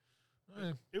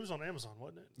 It was on Amazon,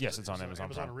 wasn't it? Yes, it's on Amazon.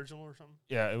 Amazon Prime. Original or something.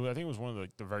 Yeah, I think it was one of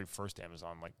the very first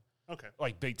Amazon, okay,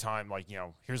 big time,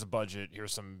 here's a budget,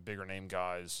 here's some bigger name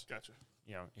guys. Gotcha.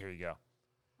 Here you go.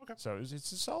 Okay, so it's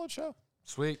a solid show.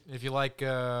 Sweet. If you like,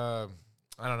 I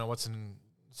don't know what's in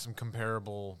some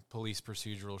comparable police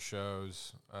procedural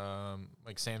shows,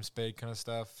 like Sam Spade kind of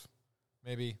stuff,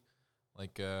 maybe.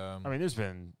 I mean, there's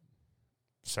been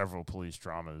several police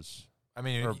dramas. I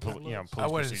mean, or police I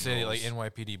wouldn't say procedurals.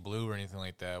 NYPD Blue or anything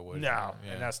like that. No,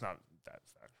 and that's not that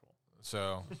factual.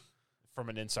 So, from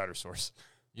an insider source,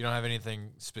 you don't have anything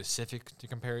specific to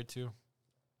compare it to?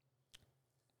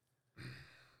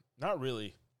 Not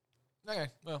really. Okay,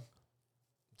 well,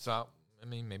 so I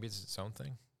mean, maybe it's its own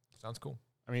thing. Sounds cool.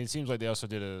 I mean, it seems like they also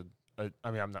did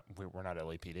I mean, we're not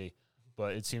LAPD,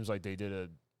 but it seems like they did a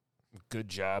good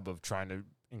job of trying to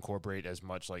incorporate as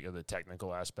much like of the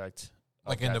technical aspect,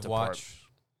 Like end of watch.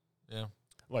 Yeah.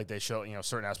 Like they show,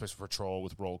 certain aspects of patrol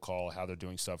with roll call, how they're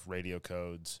doing stuff, radio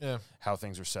codes, Yeah. how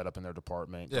things are set up in their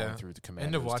department, Yeah. going through the commanders.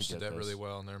 End of to watch get did that this, really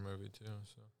well in their movie too.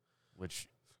 So Which,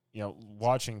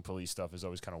 watching police stuff is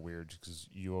always kind of weird because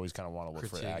you always kind of want to look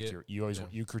for Critique it. accurate. You always Yeah.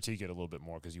 you critique it a little bit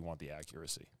more because you want the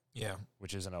accuracy, yeah,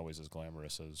 which isn't always as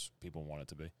glamorous as people want it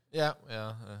to be. yeah.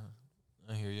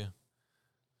 I hear you.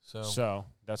 So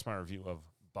that's my review of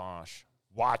Bosch.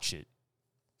 Watch it.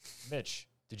 Mitch,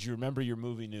 did you remember your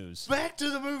movie news? Back to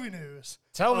the movie news.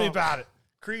 Tell me Oh. about it.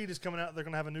 Creed is coming out. They're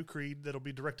going to have a new Creed that'll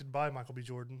be directed by Michael B.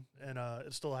 Jordan, and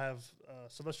it'll still have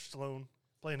Sylvester Stallone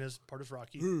playing his part as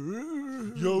Rocky.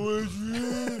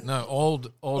 No,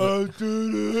 old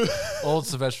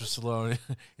Sylvester Stallone.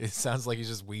 It sounds like he's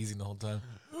just wheezing the whole time.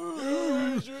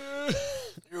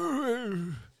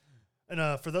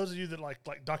 And for those of you that like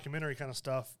documentary kind of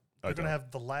stuff, they're going to don't.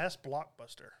 have The Last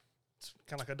Blockbuster. It's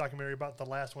kind of like a documentary about the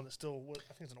last one that's still, I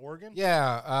think it's in Oregon.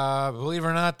 Yeah, believe it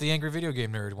or not, the Angry Video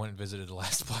Game Nerd went and visited the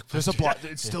last Blockbuster. There's a block.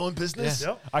 It's still in business. Yeah.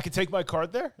 Yep. I can take my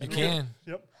card there. You can.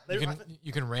 Yep.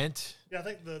 You can rent. Yeah, I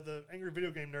think the Angry Video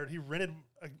Game Nerd, he rented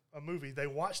a movie. They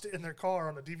watched it in their car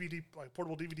on a DVD, like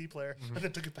portable DVD player, and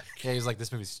then took it back. Yeah, he's like,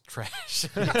 this movie's trash.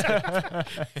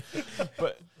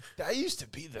 But that used to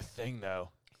be the thing, though.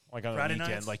 Like on Friday the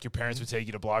weekend, nights? like your parents would take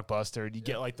you to Blockbuster, and you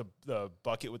get like the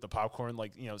bucket with the popcorn,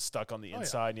 like stuck on the Oh, yeah.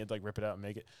 inside, and you'd like rip it out and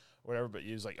make it, whatever. But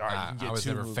you was like, all right, you can get I was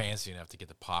two never movies. fancy enough to get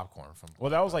the popcorn from.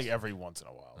 Well, that was like every once in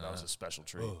a while. That was a special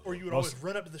treat. Or you would always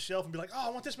run up to the shelf and be like, "Oh, I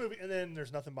want this movie," and then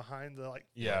there's nothing behind the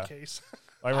Yeah. case.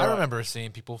 Like, I remember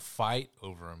seeing people fight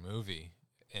over a movie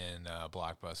in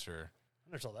Blockbuster.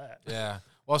 There's all that. Yeah.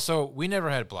 Well, so we never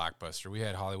had Blockbuster. We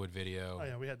had Hollywood Video. Oh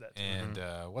yeah, we had that too.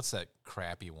 And what's that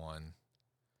crappy one?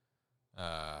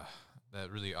 That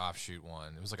really offshoot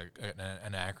one. It was like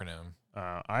an acronym.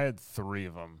 I had 3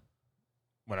 of them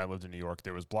when I lived in New York.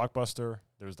 There was Blockbuster,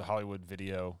 there was the Hollywood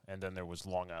Video, and then there was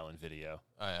Long Island Video.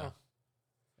 Oh yeah. Huh.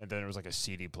 And then there was like a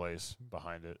CD place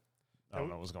behind it. I don't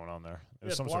know what was going on there. It We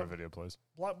was had some sort of video place.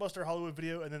 Blockbuster, Hollywood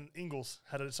Video, and then Ingles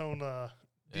had its own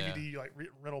DVD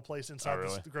rental place inside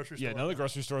really? the grocery store. Yeah, none of the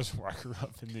grocery stores where I grew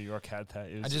up in New York had that.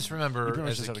 It I was- just you remember pretty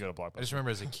much as just a had to go to Blockbuster. I just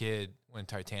remember as a kid when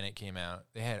Titanic came out,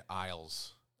 they had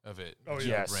aisles of it. Oh, that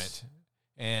yeah. you could Yes. rent.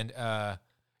 And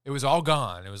it was all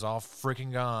gone. It was all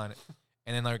freaking gone.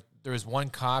 And then like there was one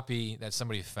copy that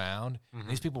somebody found. And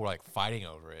these people were like fighting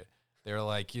over it. They were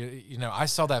like, you know, I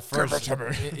saw that first.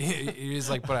 He was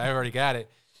like, but I already got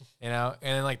it. You know,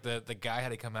 and then like the guy had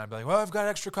to come out and be like, well, I've got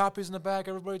extra copies in the back.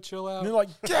 Everybody chill out. And they're like,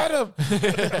 get him!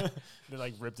 They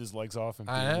like ripped his legs off and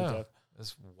beat I him to know. death.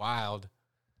 It's wild.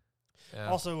 Yeah.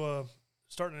 Also,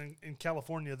 starting in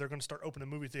California, they're going to start opening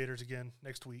movie theaters again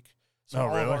next week. So Oh,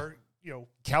 all of really? our,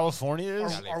 California is?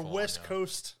 our California. West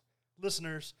Coast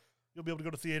listeners, you'll be able to go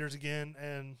to theaters again.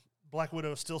 And Black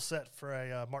Widow is still set for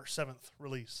a March 7th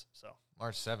release. So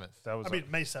March 7th. That was I mean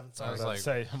May 7th. I Sorry, was I like-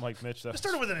 say, I'm like, Mitch, it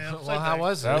started with an M. Well, same how thing.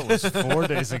 was it? that was 4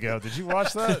 days ago. Did you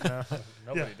watch that? No,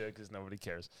 nobody Yeah. did because nobody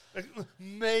cares.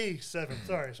 May 7th.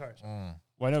 Sorry. Mm.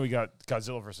 Well, I know we got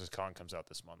Godzilla vs. Kong comes out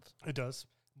this month. It does.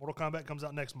 Mortal Kombat comes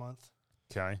out next month.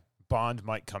 Okay. Bond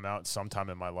might come out sometime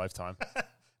in my lifetime.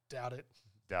 Doubt it.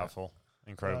 Doubtful.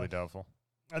 Incredibly doubtful.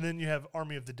 And then you have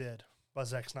Army of the Dead by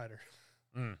Zack Snyder.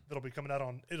 Mm. That'll be coming out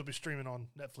it'll be streaming on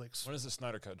Netflix When does the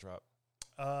Snyder Cut drop?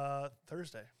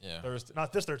 Thursday. Yeah. Thursday.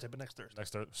 Not this Thursday, but next Thursday.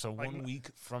 Next Thursday. So Like, 1 week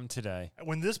from today.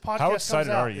 When this podcast How excited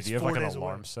comes out, are you? it's Do you have 4 like an days away.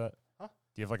 alarm set? Huh?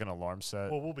 Do you have like an alarm set?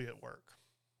 Well, we'll be at work.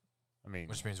 I mean,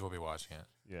 Which means we'll be watching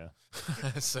yeah.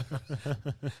 it. So, I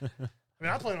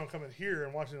mean, I plan on coming here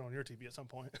and watching it on your TV at some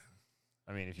point.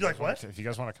 I mean, if You you, like guys want what? if you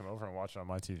guys want to come over and watch it on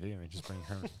my TV, I mean, just bring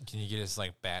her. can you get us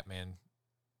like Batman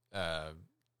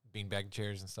beanbag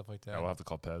chairs and stuff like that? I will have to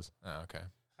call Pez. Oh, okay.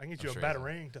 I can get I'm you a sure he has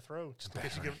batarang to throw just in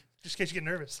case you get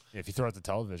nervous. Yeah, if you throw out the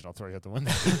television, I'll throw you out the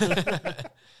window.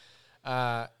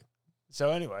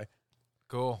 So anyway,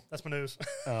 Cool. That's my news.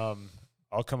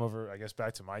 I'll come over, I guess,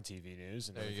 back to my TV news,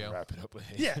 and There then you we can go. wrap it up with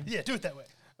yeah, do it that way.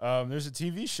 There's a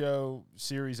TV show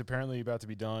series apparently about to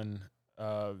be done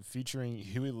featuring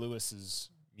Huey Lewis's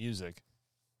music.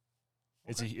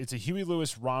 It's a Huey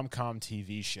Lewis rom-com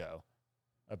TV show,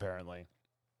 apparently.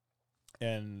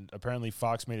 And apparently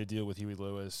Fox made a deal with Huey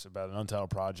Lewis about an untitled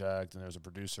project, and there's a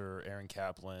producer, Aaron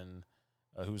Kaplan,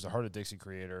 who's the Heart of Dixie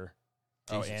creator.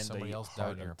 Jesus, somebody the else died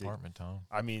Heart in your of Di- apartment, Tom.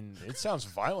 I mean, it sounds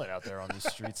violent out there on these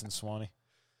streets in Swanee.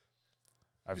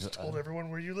 I just told everyone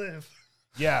where you live.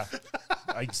 Yeah,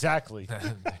 exactly.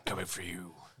 They're coming for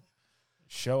you.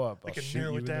 Show up. I'll can shoot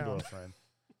narrow you it and your down. girlfriend.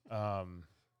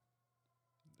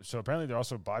 So apparently they're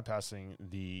also bypassing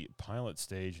the pilot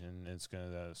stage, and it's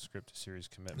going to script series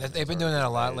commitment. They've been doing that a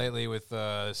lot lately with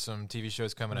some TV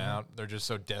shows coming out. They're just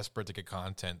so desperate to get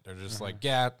content. They're just like,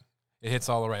 yeah, it hits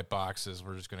all the right boxes.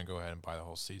 We're just going to go ahead and buy the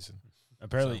whole season.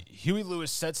 Apparently, Huey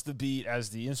Lewis sets the beat as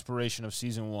the inspiration of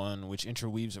season 1, which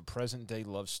interweaves a present-day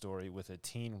love story with a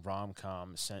teen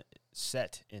rom-com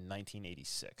set in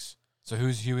 1986. So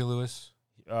who's Huey Lewis?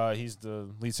 He's the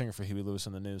lead singer for Huey Lewis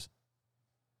and the News.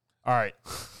 All right.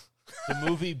 The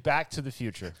movie Back to the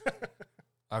Future.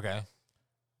 Okay.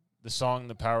 The song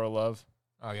The Power of Love,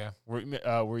 Oh, yeah.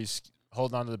 where he's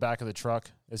holding on to the back of the truck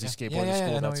as he Yeah. skateboards Yeah, to yeah, school.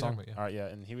 yeah, I know That what you're song. talking about, yeah. All right, yeah.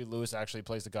 And Huey Lewis actually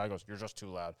plays the guy who goes, "You're just too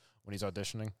loud," when he's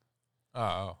auditioning.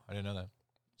 Oh, I didn't know that.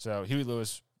 So Huey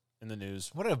Lewis in the News.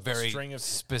 What a very String of-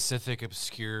 specific,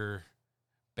 obscure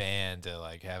band to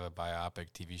like have a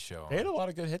biopic TV show. They had on. a lot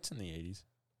of good hits in the 80s.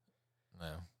 No,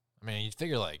 I mean you'd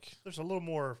figure like, There's a little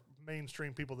more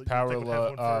mainstream people that Power you of think would have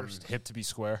Love, one first. Hip to Be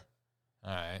Square,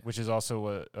 all right. which is also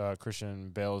what Christian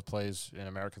Bale plays in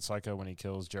American Psycho when he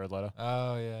kills Jared Leto.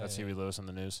 Oh yeah, That's yeah. Huey Lewis in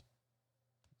the News.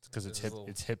 Because it's This is hip. a little-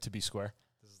 It's hip to be square.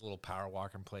 This is a little power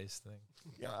walking place thing.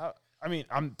 Yeah, I mean,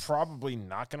 I'm probably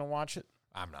not gonna watch it.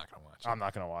 I'm not gonna watch it. I'm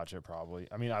not gonna watch it. Probably.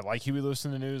 I mean, I like Huey Lewis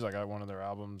in the News. I got one of their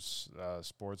albums,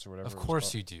 Sports or whatever. Of it was course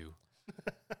called. you do.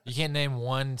 You can't name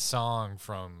one song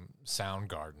from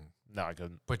Soundgarden, No, I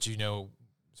couldn't. but you know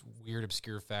weird,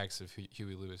 obscure facts of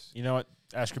Huey Lewis. You know what?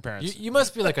 Ask your parents. You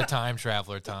must be like a time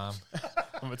traveler, Tom.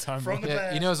 I'm a time From the bomb. Yeah,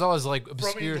 he past. knows all his like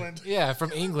obscure. England. Yeah,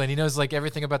 from England. He knows like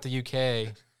everything about the UK.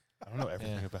 I don't know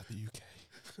everything Yeah. about the UK.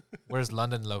 Where's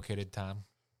London located, Tom?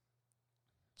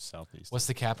 Southeast. What's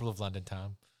the capital of London,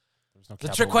 Tom? There's no The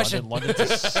capital trick of question. London.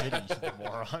 London's a city, you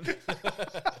moron.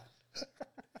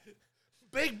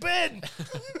 Big Ben.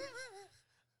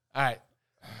 All right,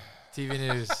 TV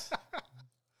news.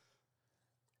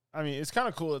 I mean, it's kind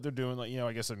of cool that they're doing like,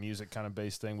 I guess a music kind of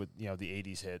based thing with, the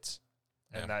 80s hits.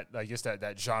 And Yeah. that, I guess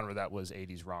that genre that was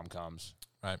 80s rom-coms.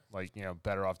 Right. Like,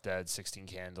 Better Off Dead, 16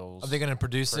 Candles. Are they going to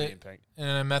produce Pretty in it Pink. in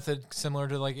a method similar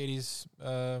to like 80s?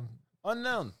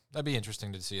 Unknown. That'd be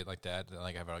interesting to see it like that.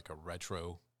 Like have like a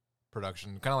retro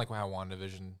production, kind of like how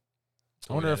WandaVision.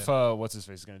 I wonder if, what's his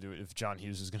face is going to do it, if John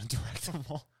Hughes is going to direct them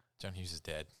all. John Hughes is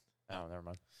dead. Oh, never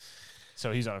mind.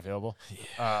 So he's unavailable.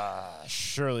 Yeah.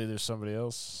 Surely there's somebody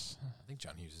else. I think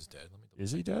John Hughes is dead. Let me double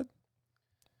Is he dead?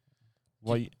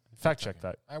 Well, fact check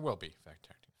that. I will be fact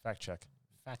checking. Fact check.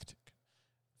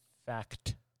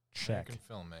 Fact check. American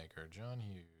filmmaker John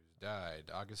Hughes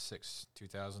died August 6,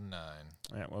 2009.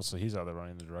 Yeah, well, so he's out there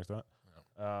running to direct that.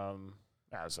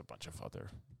 There's a bunch of other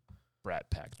Brat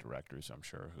Pack directors, I'm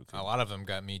sure, who could. A lot of them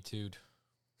got Me Too'd.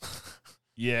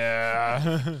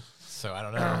 Yeah. So I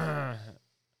don't know. I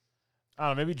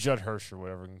don't know. Maybe Judd Hirsch or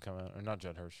whatever can come out. Or not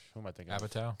Judd Hirsch. Who am I thinking of?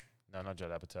 Apatow? No, not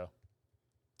Judd Apatow.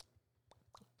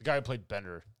 The guy who played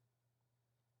Bender.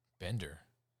 Bender.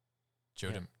 Joe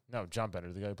Yeah. Dim- No, John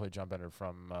Bender. The guy who played John Bender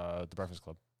from The Breakfast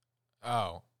Club.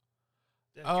 Oh.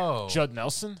 Yeah, Oh. Judd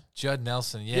Nelson? Judd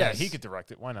Nelson, yes. Yeah, he could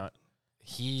direct it. Why not?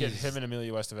 He Get him and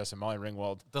Emilio Estevez and Molly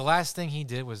Ringwald. The last thing he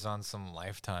did was on some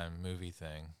Lifetime movie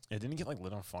thing. Yeah, didn't he get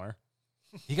lit on fire?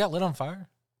 He got lit on fire?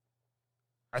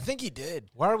 I think he did.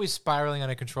 Why are we spiraling out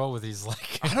of control with these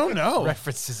I don't know.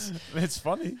 references? It's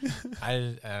funny.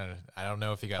 I don't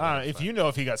know if he got I lit don't on know. If fire. you know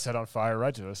if he got set on fire,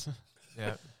 write to us.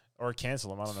 Yeah. Or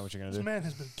cancel him. I don't know what you're going to This do. man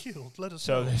has been killed. Let us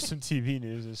So know. there's some TV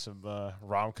news. There's some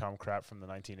rom-com crap from the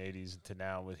 1980s to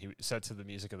now with set to the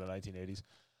music of the 1980s.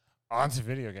 On to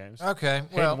video games. Okay. Hayden,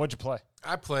 Well, what'd you play?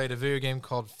 I played a video game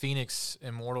called Phoenix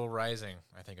Immortal Rising,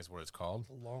 I think is what it's called.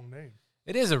 A long name.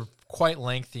 It is a quite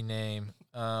lengthy name,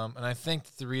 and I think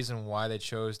the reason why they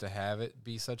chose to have it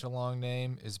be such a long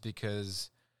name is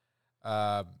because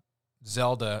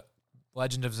Zelda,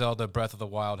 Legend of Zelda Breath of the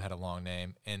Wild had a long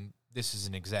name, and this is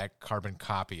an exact carbon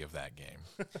copy of that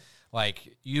game.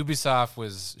 Like, Ubisoft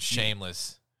was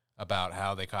shameless about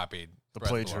how they copied The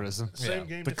Breath of Wild. plagiarism. Same Yeah. game.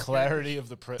 The different clarity of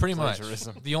the Pretty much.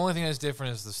 plagiarism. The only thing that's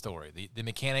different is the story. The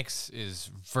mechanics is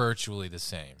virtually the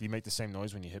same. Do you make the same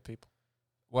noise when you hit people?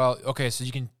 Well, okay, so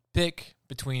you can pick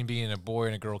between being a boy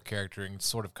and a girl character and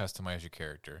sort of customize your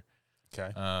character.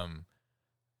 Okay. And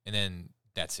then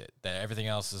that's it. That everything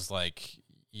else is like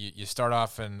you start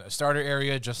off in a starter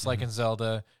area just like in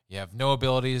Zelda. You have no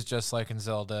abilities just like in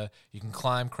Zelda. You can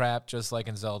climb crap just like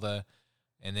in Zelda.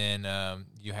 And then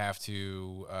you have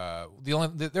to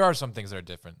there are some things that are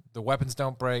different. The weapons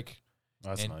don't break.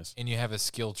 That's and, nice. And you have a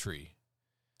skill tree.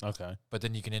 Okay. But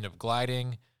then you can end up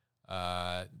gliding,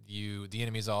 The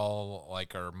enemies all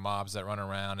like are mobs that run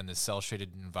around in this cell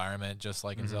shaded environment, just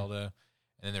like in Zelda.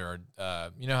 And then there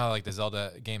are, you know how like the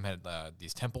Zelda game had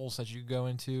these temples that you could go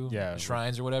into,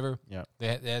 shrines or whatever. Yeah,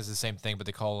 it has the same thing, but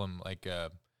they call them like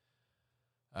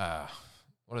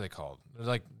what are they called? They're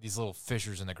like these little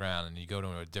fissures in the ground, and you go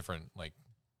to a different like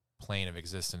plane of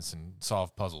existence and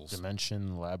solve puzzles.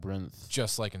 Dimension, labyrinth,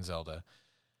 just like in Zelda.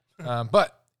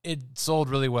 But it sold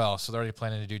really well, so they're already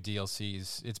planning to do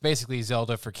DLCs. It's basically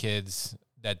Zelda for kids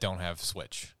that don't have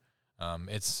Switch.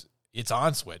 It's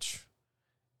on Switch.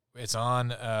 It's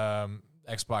on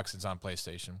Xbox. It's on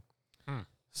PlayStation.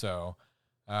 So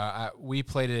we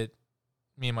played it.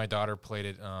 Me and my daughter played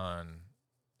it on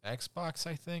Xbox,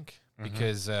 I think,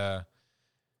 because it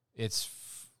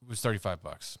was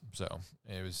 $35, so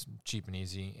it was cheap and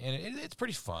easy, and it's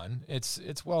pretty fun.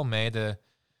 It's well made. The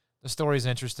story's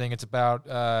interesting. It's about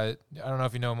I don't know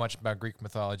if you know much about Greek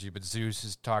mythology, but Zeus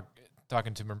is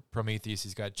talking to Prometheus.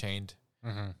 He's got chained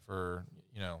for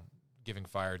giving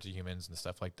fire to humans and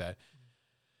stuff like that.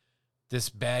 This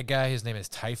bad guy, his name is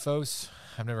Typhos.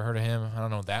 I've never heard of him. I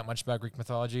don't know that much about Greek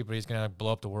mythology, but he's gonna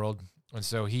blow up the world. And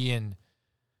so he and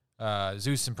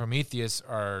Zeus and Prometheus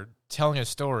are telling a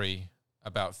story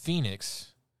about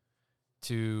Phoenix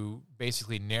to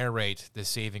basically narrate the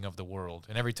saving of the world.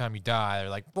 And every time you die, they're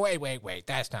like, wait,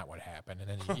 that's not what happened. And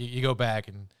then you go back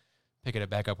and pick it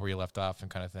back up where you left off and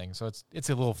kind of thing. So it's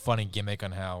a little funny gimmick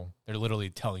on how they're literally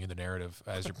telling you the narrative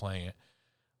as you're playing it.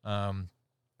 And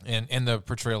the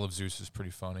portrayal of Zeus is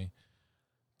pretty funny.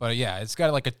 But yeah, it's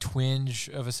got like a twinge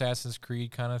of Assassin's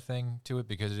Creed kind of thing to it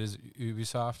because it is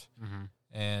Ubisoft.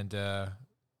 And,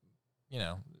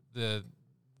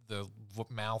 the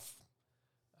mouth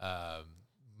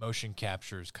motion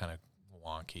capture is kind of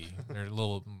wonky. They're a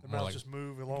little more like just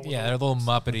move along. They're a little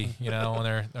muppety,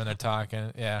 when they're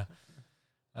talking. Yeah.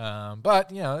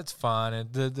 But it's fun.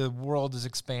 And the world is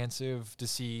expansive. To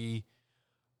see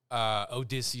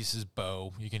Odysseus's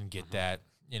bow, you can get that.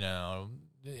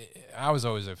 I was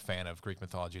always a fan of Greek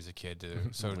mythology as a kid.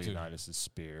 Leonidas'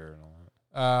 spear and all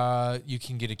that. You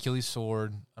can get Achilles'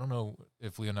 sword. I don't know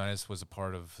if Leonidas was a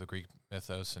part of the Greek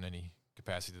mythos in any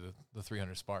capacity to the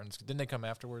 300 Spartans. Didn't they come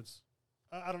afterwards?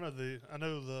 I don't know. I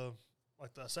know the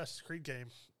Assassin's Creed game.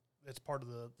 It's part of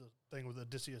the thing with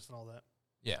Odysseus and all that.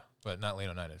 Yeah, but not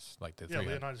Leonidas. Like the 300.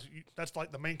 Leonidas. That's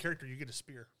like the main character. You get a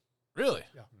spear. Really?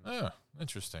 Yeah. Oh,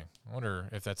 interesting. I wonder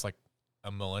if that's like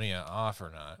a millennia off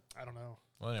or not. I don't know.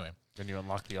 Well, anyway. Then you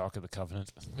unlock the Ark of the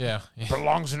Covenant. Yeah.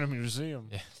 Belongs in a museum.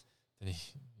 Yeah. Then you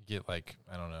get like,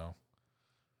 I don't know,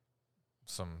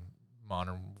 some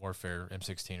Modern Warfare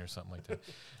M16 or something like that.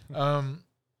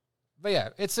 But yeah,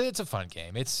 it's a fun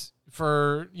game. It's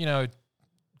for,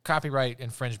 copyright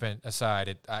infringement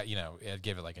aside, I'd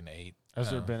give it like an 8. Has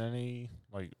there been any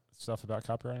like stuff about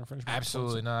copyright infringement?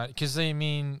 Absolutely not. Because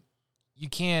you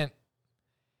can't.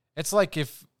 It's like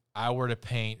if I were to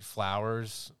paint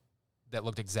flowers that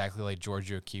looked exactly like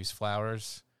Georgia O'Keeffe's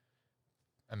flowers.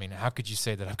 I mean, how could you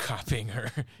say that I'm copying her?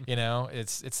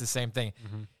 It's the same thing.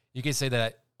 You could say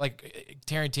that, like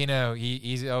Tarantino,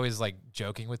 he's always like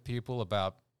joking with people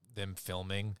about them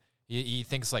filming. He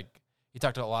thinks like he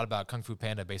talked a lot about Kung Fu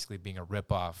Panda basically being a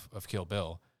ripoff of Kill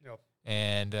Bill. Yep.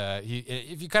 And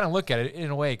if you kind of look at it, in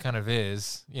a way, it kind of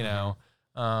is,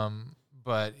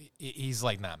 but he's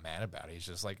like not mad about it. He's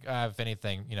just like, if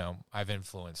anything, I've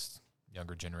influenced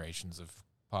younger generations of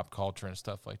pop culture and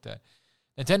stuff like that.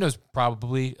 Nintendo's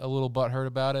probably a little butthurt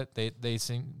about it. They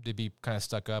seem to be kind of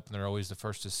stuck up, and they're always the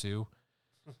first to sue.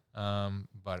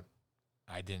 But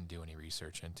I didn't do any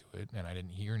research into it, and I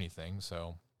didn't hear anything.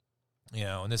 So,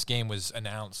 and this game was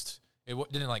announced. It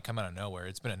didn't like come out of nowhere.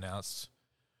 It's been announced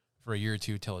for a year or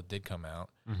two till it did come out.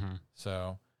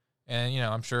 So, and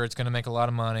I'm sure it's going to make a lot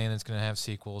of money, and it's going to have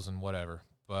sequels and whatever.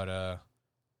 But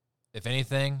if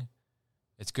anything,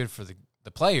 it's good for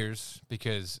the players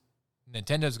because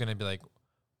Nintendo's going to be like,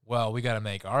 well, we got to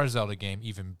make our Zelda game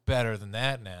even better than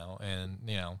that now. And,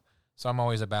 so I'm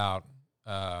always about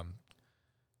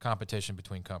competition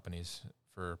between companies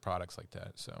for products like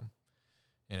that. So,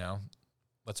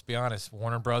 let's be honest,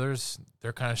 Warner Brothers,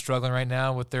 they're kind of struggling right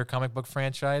now with their comic book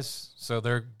franchise. So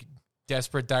they're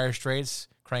desperate, dire straits,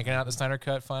 cranking out the Snyder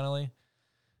Cut finally.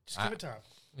 Just give it time.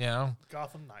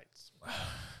 Gotham Knights.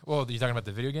 Well, you talking about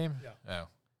the video game? Yeah. Oh,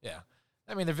 yeah.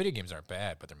 I mean, their video games aren't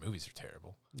bad, but their movies are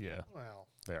terrible. Yeah. Well,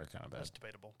 they are kind of bad. that's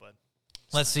debatable, but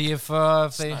let's see if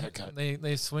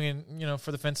they swing in,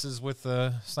 for the fences with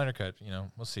Snyder Cut.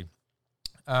 We'll see.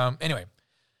 Anyway,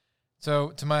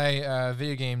 so to my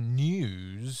video game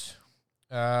news,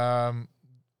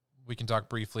 we can talk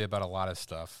briefly about a lot of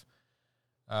stuff.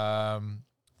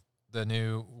 the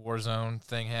new Warzone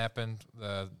thing happened,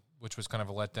 which was kind of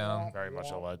a letdown. Very much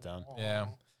a letdown. Yeah.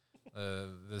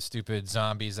 The stupid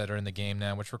zombies that are in the game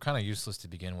now, which were kind of useless to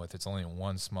begin with. It's only in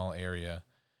one small area.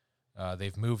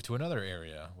 They've moved to another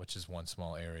area, which is one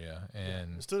small area,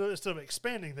 and instead of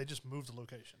expanding, they just moved the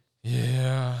location.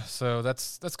 Yeah, so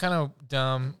that's kind of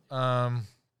dumb.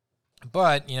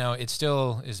 But it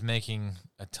still is making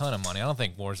a ton of money. I don't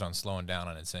think Warzone's slowing down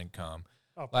on its income.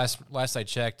 Oh, Last I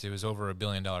checked, it was over $1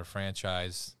 billion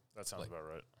franchise. That sounds about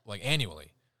right. Like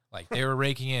annually, like they were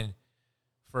raking in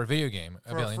for a video game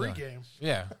for $1 a billion. free game.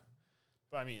 Yeah,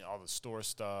 But I mean, all the store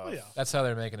stuff. Oh, yeah. that's how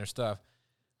they're making their stuff.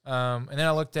 And then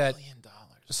I looked at $1 billion.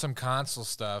 some console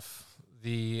stuff.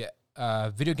 The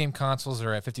video game consoles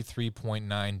are at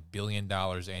 $53.9 billion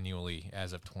annually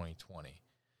as of 2020.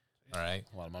 All right.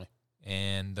 A lot of money.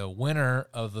 And the winner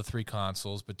of the three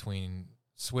consoles between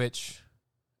Switch,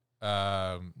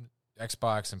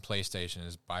 Xbox, and PlayStation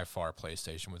is by far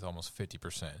PlayStation with almost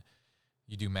 50%.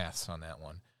 You do maths on that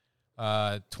one.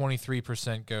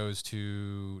 23% goes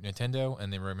to Nintendo,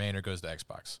 and the remainder goes to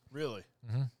Xbox. Really?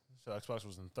 Mm-hmm. So Xbox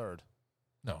was in third.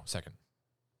 No, second.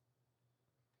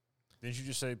 Didn't you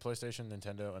just say PlayStation,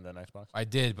 Nintendo, and then Xbox? I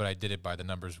did, but I did it by the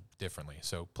numbers differently.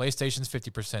 So PlayStation's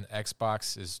 50%,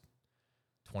 Xbox is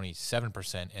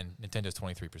 27%, and Nintendo's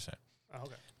 23%. Oh,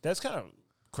 okay. That's kind of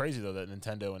crazy though that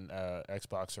Nintendo and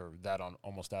Xbox are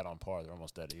almost on par. They're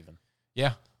almost dead even.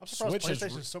 Yeah. I'm surprised Switch is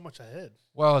PlayStation's so much ahead.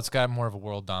 Well, it's got more of a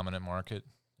world dominant market.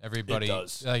 Everybody It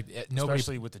does. nobody.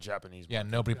 Especially with the Japanese Yeah,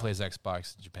 market. nobody plays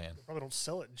Xbox in Japan. They probably don't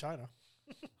sell it in China.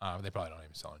 They probably don't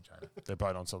even sell in China. They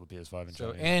probably don't sell the PS5 in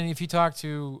So, China. and if you talk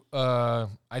to,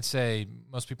 I'd say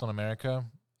most people in America,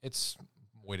 it's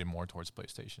weighted more towards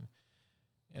PlayStation.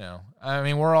 I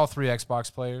mean, we're all three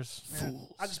Xbox players. Man,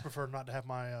 I just prefer not to have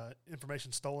my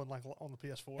information stolen like on the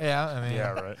PS4. Yeah, I mean,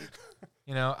 Yeah, right.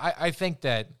 I think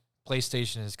that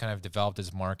PlayStation has kind of developed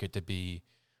its market to be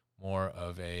more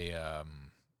of a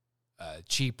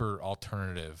cheaper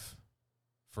alternative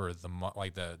for the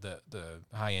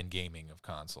high end gaming of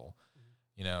console.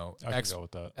 I can go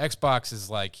with that. Xbox is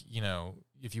like,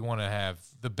 if you want to have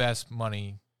the best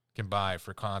money can buy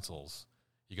for consoles,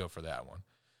 you go for that one.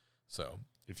 So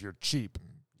If you're cheap,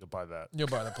 you'll buy that. you'll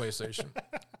buy the PlayStation.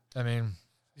 I mean,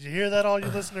 Did you hear that, all you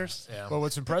listeners? yeah. But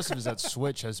what's impressive is that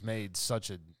Switch has made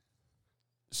such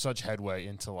headway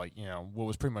into what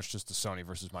was pretty much just the Sony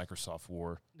versus Microsoft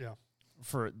war. Yeah.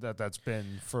 That's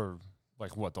been for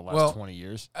the last 20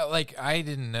 years. I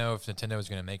didn't know if Nintendo was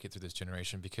going to make it through this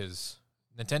generation because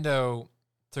Nintendo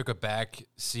took a back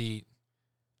seat,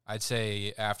 I'd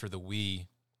say, after the Wii,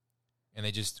 and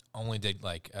they just only did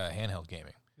handheld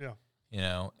gaming.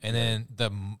 Yeah. And then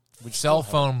the cell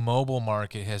phone mobile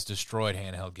market has destroyed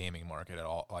handheld gaming market at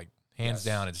all. Hands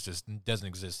down, it doesn't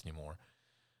exist anymore.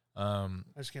 I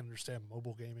just can't understand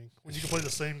mobile gaming when you can play the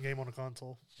same game on a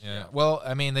console. Yeah. Well,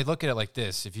 I mean, they look at it like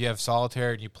this: if you have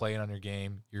solitaire and you play it on your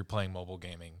game, you're playing mobile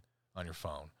gaming on your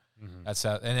phone. Mm-hmm. That's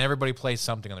how, and everybody plays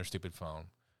something on their stupid phone.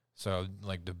 So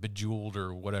the Bejeweled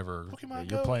or whatever.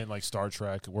 Pokemon You're Go. playing Star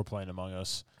Trek. We're playing Among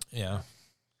Us. Yeah.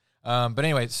 But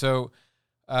anyway, so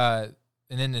and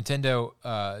then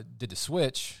Nintendo did the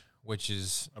Switch, which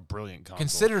is A brilliant console.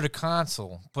 considered a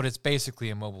console, but it's basically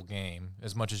a mobile game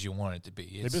as much as you want it to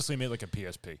be. They basically made like a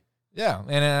PSP. Yeah,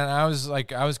 and I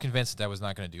was convinced that was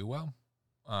not going to do well.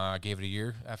 I gave it a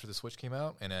year after the Switch came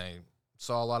out, and I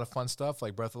saw a lot of fun stuff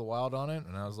like Breath of the Wild on it,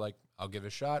 and I was like, I'll give it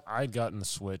a shot. I had gotten the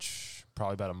Switch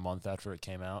probably about a month after it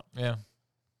came out, Yeah.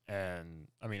 and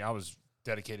I mean, I was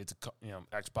dedicated to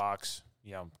Xbox,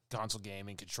 console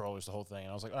gaming, controllers, the whole thing. And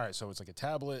I was like, all right, so it's like a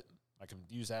tablet. I can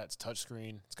use that. It's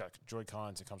touchscreen. It's got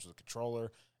Joy-Cons. It comes with a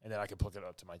controller, and then I can hook it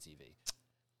up to my TV.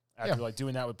 After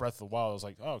doing that with Breath of the Wild, I was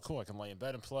like, oh, cool. I can lay in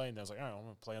bed and play. And then I was like, all right, I'm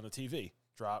gonna play on the TV.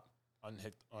 Drop,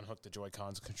 unhook the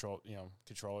Joy-Cons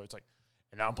controller. It's like,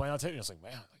 and now I'm playing on TV. I was like,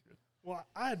 man. Well,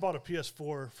 I had bought a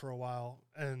PS4 for a while,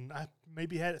 and I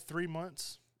maybe had it 3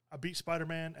 months. I beat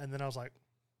Spider-Man, and then I was like,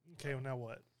 okay, well, now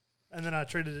what? And then I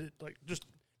traded it,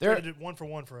 traded it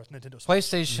 1-for-1 for a Nintendo Switch.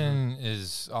 PlayStation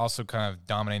is also kind of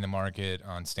dominating the market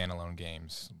on standalone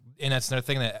games. And that's another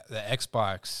thing that the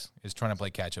Xbox is trying to play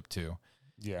catch-up to.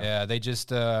 Yeah, they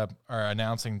just are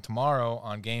announcing tomorrow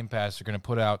on Game Pass they're going to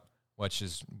put out, which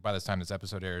is by the time this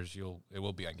episode airs, it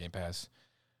will be on Game Pass,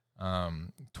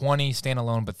 20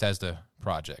 standalone Bethesda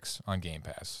projects on Game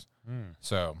Pass.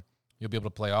 So you'll be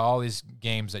able to play all these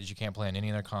games that you can't play on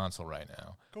any other console right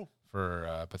now. Cool.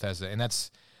 For Bethesda. And that's,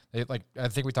 I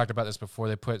think we talked about this before,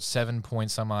 they put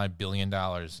 $7 billion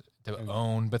to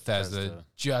own Bethesda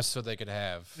just so they could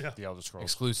have The Elder Scrolls.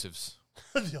 exclusives.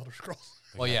 The Elder Scrolls.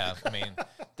 Well, yeah, I mean,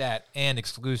 that and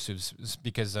exclusives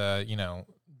because,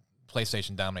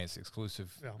 PlayStation dominates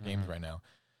exclusive Yeah. games right now.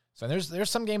 So there's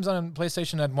some games on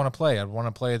PlayStation I'd want to play. I'd want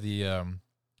to play the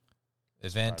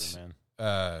Event.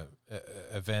 Spider-Man.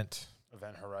 Event.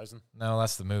 Event Horizon. No,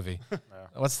 that's the movie. No.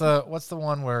 What's the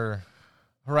one where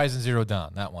Horizon Zero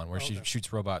Dawn? That one where she Okay.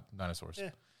 shoots robot dinosaurs. Yeah.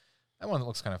 That one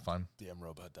looks kind of fun. Damn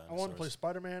robot I dinosaurs. wanted to play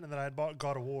Spider-Man, and then I had bought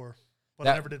God of War, but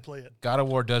That- I never did play it. God of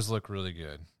War does look really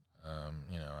good.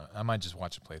 I might just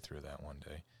watch a playthrough of that one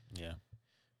day. Yeah.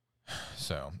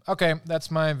 So, okay, that's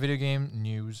my video game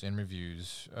news and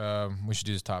reviews. We should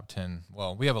do this top 10.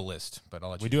 Well, we have a list, but I'll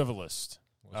let you. We do have a list.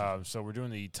 What's yours? So we're doing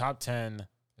the top 10,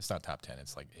 It's not top 10.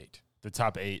 It's like 8. the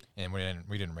top 8. And we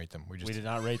didn't rate them. We We just did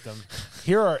not rate them.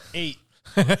 Here are 8.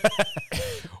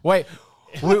 Wait.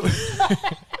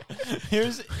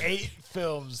 Here's 8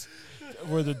 films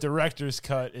where the director's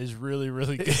cut is really,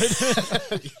 really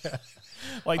good.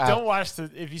 Like, Wow. don't watch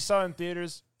if you saw it in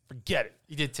theaters, forget it.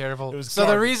 You did terrible. It was So the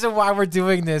garbage. reason why we're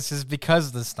doing this is because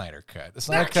of the Snyder Cut. The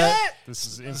Snyder Cut. This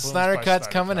is The influenced Snyder by Cut's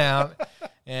Snyder coming Cut.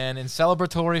 out, and in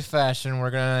celebratory fashion,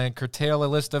 we're going to curtail a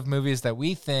list of movies that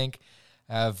we think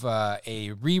have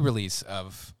a re-release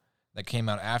of that came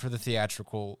out after the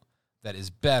theatrical that is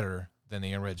better than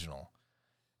the original,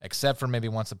 except for maybe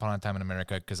Once Upon a Time in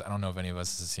America, because I don't know if any of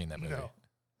us has seen that movie. No.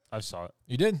 I saw it.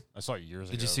 You did? I saw it years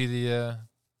ago. Did you see the?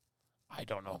 I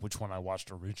don't know which one I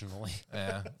watched originally.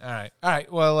 Yeah. All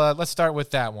right. Well, let's start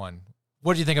with that one.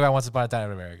 What do you think about Once Upon a Time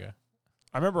in America?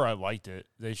 I remember I liked it.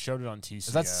 They showed it on TCM.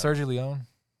 Is that Sergio Leone?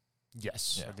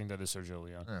 Yes. Yeah. I think that is Sergio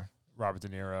Leone. Yeah. Robert De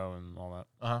Niro and all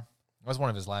that. Uh huh. That was one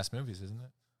of his last movies, isn't it?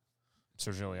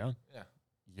 Sergio Leone? Yeah.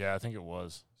 Yeah, I think it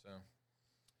was. So,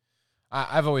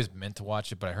 I've always meant to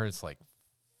watch it, but I heard it's like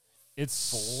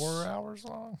It's 4 hours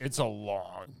long. It's a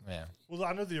long. Yeah. Well,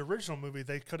 I know the original movie,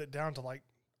 they cut it down to like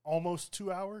almost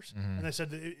 2 hours, Mhm. and they said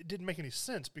that it didn't make any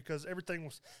sense because everything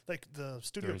was like the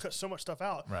studio There's- cut so much stuff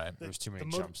out. Right. There's too many the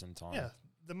motiv- jumps in time. Yeah,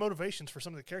 the motivations for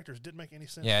some of the characters didn't make any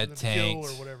sense. Yeah, for it them to kill tanked.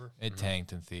 or whatever. It Mhm.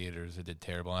 tanked in theaters. It did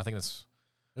terrible. And I think that's.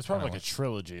 It's probably I like a watched-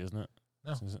 trilogy, isn't it?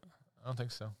 No. Is it? I don't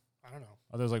think so. I don't know.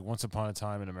 Oh, there's like Once Upon a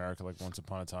Time in America, like Once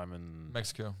Upon a Time in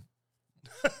Mexico.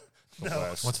 the No.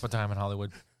 West. Once Upon a Time in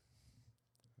Hollywood.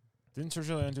 Didn't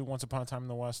Sergio Leone do Once Upon a Time in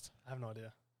the West? I have no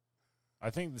idea. I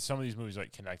think that some of these movies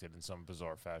like connected in some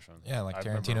bizarre fashion. Yeah, like I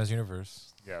remember- Tarantino's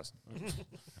universe. Yes.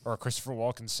 Or Christopher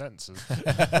Walken's sentences.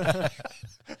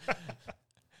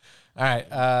 All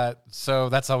right. So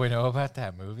that's all we know about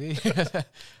that movie.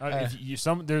 If you,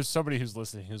 there's somebody who's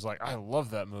listening who's like, I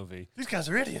love that movie. These guys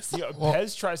are idiots. Yeah, Well-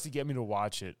 Pez tries to get me to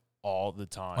watch it all the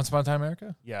time. Once Upon a Time in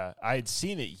America? Yeah, I had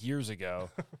seen it years ago,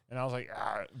 and I was like,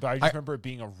 but I just I- remember it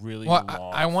being a really Well,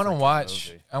 long. I want to freaking watch.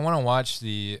 movie. I want to watch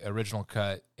the original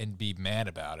cut and be mad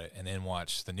about it, and then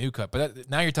watch the new cut. But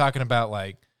now you're talking about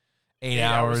like 8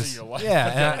 hours of hours. your life Yeah,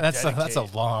 that you and that's a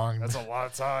dedicate. long. That's a lot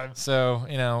of time.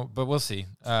 So but we'll see.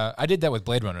 I did that with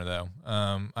Blade Runner though.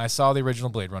 I saw the original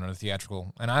Blade Runner, the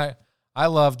theatrical, and I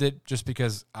loved it just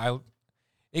because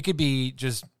it could be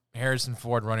just Harrison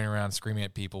Ford running around screaming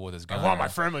at people with his gun. I want my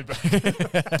family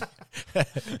back.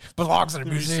 belongs in a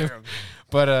museum.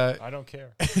 But I don't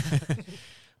care.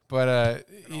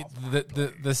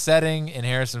 the setting and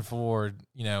Harrison Ford,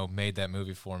 made that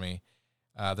movie for me.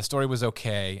 The story was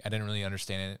okay. I didn't really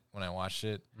understand it when I watched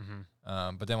it.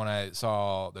 Mm-hmm. But then when I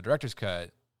saw the director's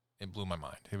cut, it blew my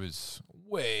mind. It was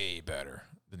way better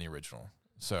than the original.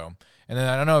 So, and then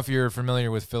I don't know if you're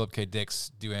familiar with Philip K. Dick's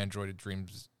Do Android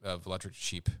Dreams of Electric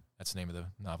Sheep. That's the name of the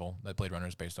novel that Blade Runner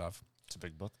is based off. It's a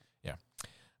big book.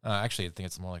 Actually, I think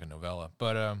it's more like a novella.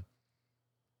 But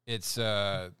it's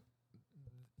the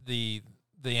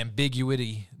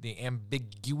ambiguity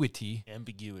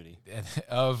Ambiguity.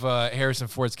 of Harrison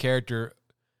Ford's character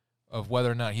of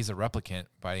whether or not he's a replicant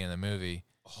by the end of the movie.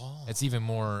 Oh. It's even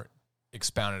more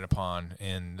expounded upon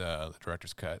in the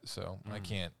director's cut. So I Mm.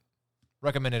 can't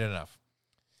recommend it enough.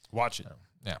 Watch it.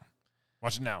 Yeah.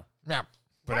 Watch it now. Yeah.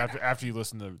 But after you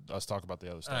listen to us talk about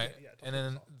the other stuff. All right. Yeah, And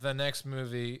then the next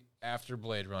movie after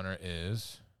Blade Runner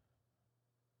is.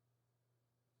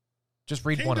 Just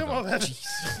read Kingdom one of of them.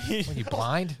 Heaven. Are you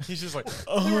blind? He's just like,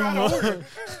 They're out of order.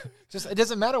 Just it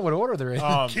doesn't matter what order they're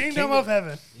in. Kingdom of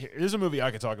Heaven. Here's a movie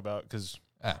I could talk about because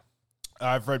Ah.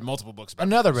 I've read multiple books about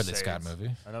Another the Ridley Scott Crusades.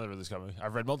 movie. Another Ridley Scott movie.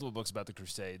 I've read multiple books about the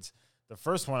Crusades. The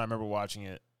first one, I remember watching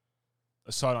it.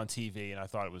 I saw it on TV, and I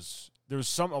thought there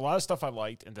was a lot of stuff I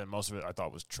liked, and then most of it I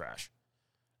thought was trash.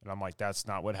 And I'm like, that's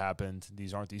not what happened.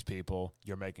 These aren't these people.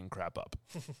 You're making crap up.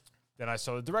 Then I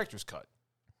saw the director's cut.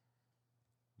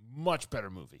 Much better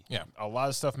movie. Yeah. A lot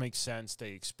of stuff makes sense.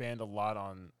 They expand a lot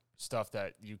on stuff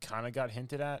that you kind of got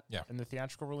hinted at in the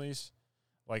theatrical release.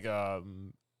 Like the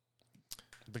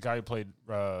guy who played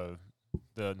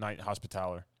the Night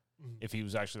Hospitaller. if he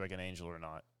was actually like an angel or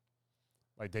not.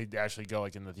 Like they actually go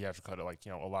like in the theatrical cut, like,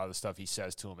 you know, a lot of the stuff he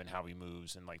says to him and how he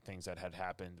moves and like things that had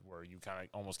happened where you kind of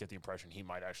almost get the impression he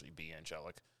might actually be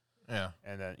angelic. Yeah.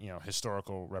 And then, you know,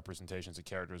 historical representations of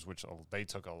characters, which they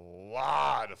took a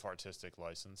lot of artistic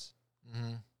license,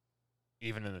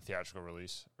 even in the theatrical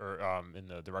release or in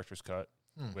the director's cut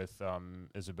with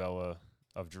Isabella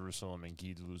of Jerusalem and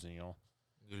Guy de Lusignan.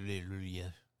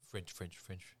 French.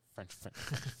 French.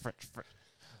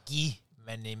 Guy.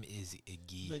 My name is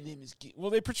Guy. My name is Guy. Well,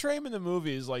 they portray him in the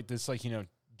movie as like this, like, you know,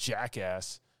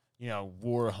 jackass, you know,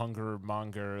 war, hunger,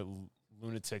 monger,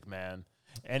 lunatic man.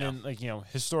 And in, like, you know,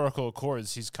 historical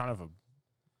accords, he's kind of a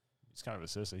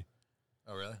sissy.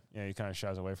 Oh, really? Yeah, he kind of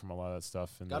shies away from a lot of that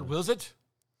stuff. And God wills it.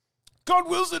 God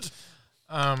wills it.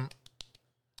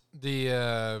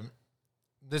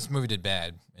 This movie did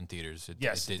bad in theaters. It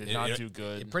did not do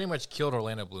good. It pretty much killed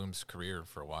Orlando Bloom's career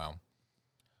for a while.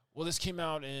 Well, this came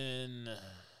out in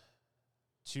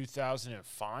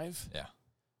 2005. Yeah.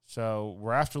 So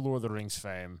we're after Lord of the Rings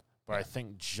fame, but I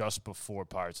think just before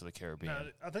Pirates of the Caribbean. No,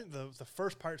 I think the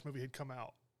first Pirates movie had come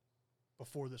out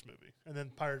before this movie, and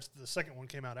then Pirates, the second one,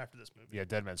 came out after this movie. Yeah,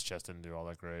 Dead Man's Chest didn't do all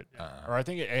that great. Yeah. Or I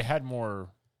think it had more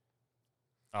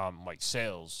like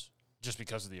sales just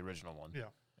because of the original one. Yeah.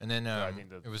 And then I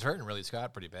think it was hurting Ridley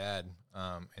Scott pretty bad.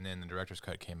 And then the director's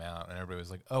cut came out, and everybody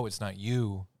was like, "Oh, it's not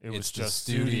you. It was it's just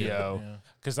the studio."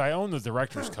 Because I own the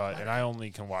director's cut, and I only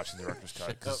can watch the director's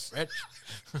cut. 'Cause Rich.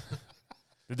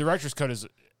 the director's cut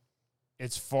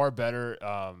it's far better.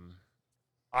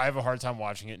 I have a hard time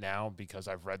watching it now because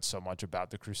I've read so much about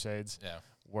the Crusades. Yeah.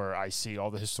 Where I see all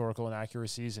the historical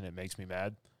inaccuracies, and it makes me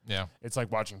mad. Yeah. It's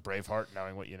like watching Braveheart,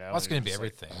 knowing what you know. Well, it's going to be It's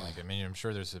like, everything. Like, I mean, I'm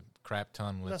sure there's a crap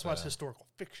ton with That's why it's historical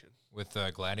fiction. with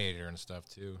Gladiator and stuff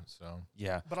too. So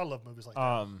yeah. But I love movies like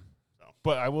that.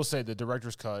 But I will say the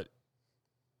director's cut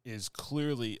is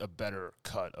clearly a better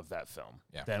cut of that film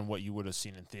than what you would have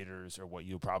seen in theaters or what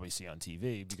you'll probably see on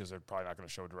TV, because they're probably not going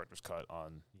to show a director's cut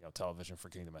on, you know, television for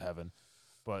Kingdom of Heaven.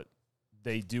 But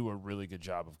they do a really good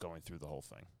job of going through the whole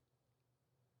thing.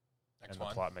 Next and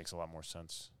the plot makes a lot more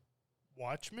sense.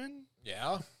 Watchmen?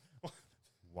 Yeah.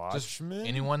 Watchmen?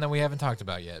 Anyone that we haven't talked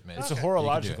about yet, man. It's a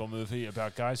horological movie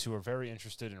about guys who are very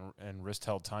interested in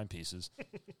wrist-held timepieces.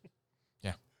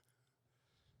 Yeah.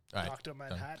 All right. Dr.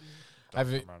 Manhattan.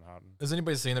 Has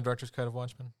anybody seen the director's cut of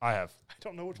Watchmen? I have. I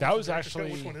don't know which that one. Was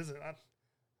actually which one is it?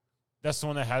 That's the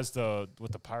one that has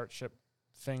with the pirate ship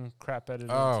thing crap edited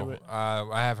into it.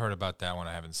 I have heard about that one.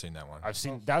 I haven't seen that one. I've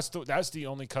seen that's the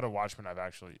only cut of Watchmen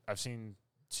I've seen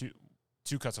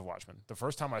two cuts of Watchmen. The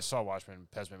first time I saw Watchmen,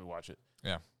 Pez made me watch it.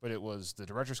 Yeah. But it was the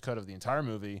director's cut of the entire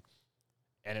movie,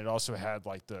 and it also had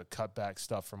like the cutback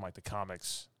stuff from like the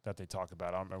comics that they talk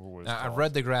about. I don't remember what it's called. I've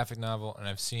read the graphic novel, and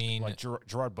I've seen like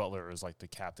Gerard Butler is like the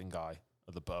captain guy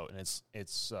of the boat, and it's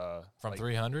from like,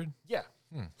 300. Yeah.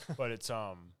 But it's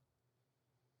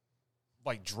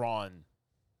like drawn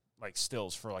like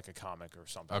stills for like a comic or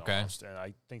something. Okay. Almost, and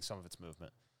I think some of it's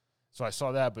movement. So I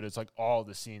saw that, but it's like all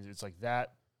the scenes. It's like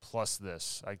that plus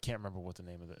this. I can't remember what the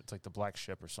name of it. It's like the Black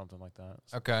Ship or something like that.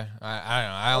 Okay.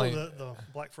 I don't know. The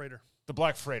Black Freighter. The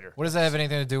Black Freighter. What does that have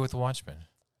anything to do with the Watchmen?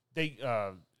 They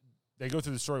go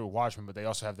through the story with Watchmen, but they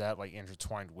also have that like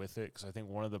intertwined with it, because I think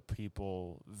one of the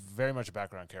people, very much a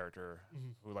background character,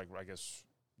 who like I guess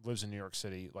lives in New York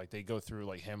City, like they go through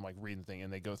like him like reading the thing,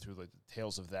 and they go through like the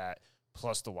tales of that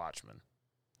plus the Watchmen.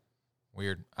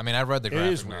 Weird. I mean, I read the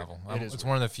graphic novel. It's weird.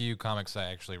 One of the few comics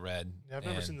I actually read. Yeah, I've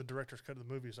never seen the director's cut of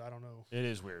the movie, so I don't know. It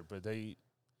is weird, but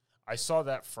I saw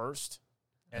that first,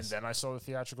 and then I saw the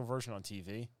theatrical version on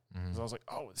TV. So I was like,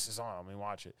 oh, this is on. Let me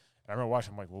watch it. And I remember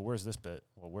watching, I'm like, well, where's this bit?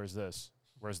 Well, where's this?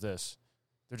 Where's this?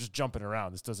 They're just jumping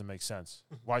around. This doesn't make sense.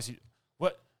 Why is he?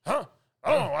 What? Huh?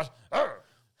 I don't know.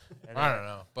 I don't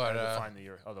know. But I had to find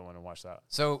the other one and watch that.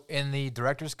 So in the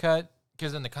director's cut,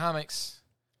 because in the comics,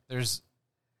 there's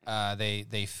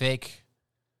they fake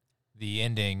the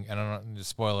ending. I don't know.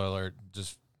 Spoiler alert.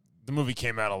 Just the movie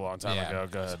came out a long time ago.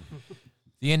 Go ahead.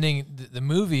 The ending, the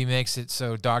movie makes it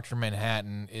so Dr.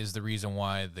 Manhattan is the reason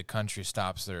why the country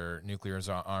stops their nuclear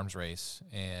arms race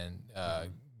and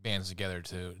bands together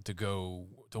to go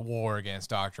to war against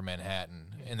Dr. Manhattan.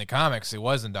 In the comics, it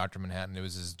wasn't Dr. Manhattan. It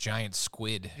was this giant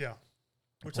squid. Yeah.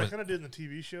 Which they kind of did in the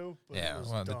TV show. But yeah, it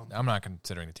was dumb. I'm not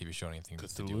considering the TV show anything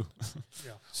to do.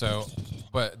 Yeah. So,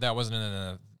 but that wasn't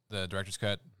in the director's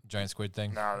cut, giant squid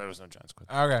thing? No, there was no giant squid.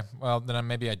 Okay. Well, then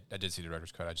maybe I did see the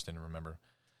director's cut. I just didn't remember.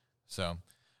 So,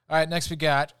 all right, next we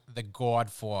got The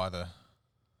Godfather.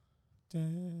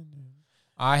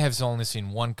 I have only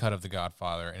seen one cut of The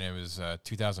Godfather, and it was a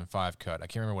 2005 cut. I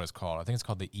can't remember what it's called. I think it's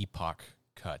called the Epoch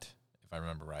cut, if I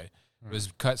remember right. It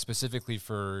was cut specifically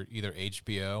for either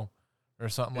HBO or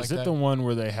something like Is that. it the one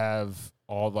where they have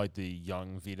all like the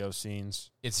young Vito scenes?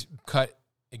 It's cut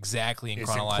exactly in It's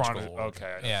in chronological chrono- order. okay, I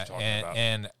know what yeah, you're talking and about.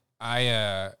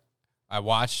 and I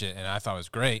watched it and I thought it was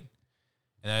great,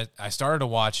 and I started to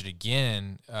watch it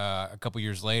again a couple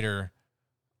years later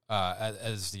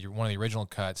as one of the original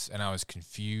cuts, and I was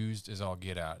confused as all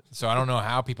get out. So I don't know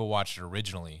how people watched it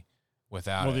originally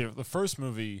without Well, it. the first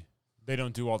movie, they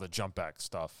don't do all the jump back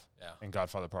stuff Yeah. in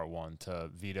Godfather Part 1 to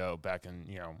Vito back in,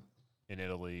 in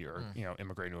Italy or,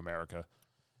 immigrating to America.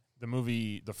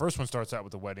 The first one starts out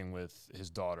with the wedding with his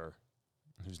daughter,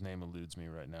 whose name eludes me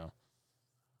right now.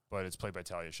 But it's played by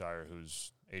Talia Shire,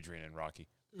 who's Adrian in Rocky.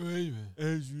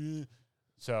 Adrian.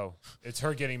 So it's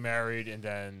her getting married and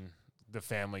then the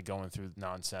family going through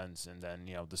nonsense and then,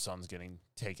 the son's getting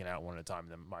taken out one at a time.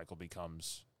 And then Michael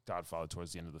becomes Godfather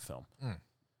towards the end of the film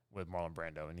with Marlon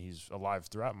Brando. And he's alive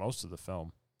throughout most of the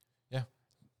film. Yeah.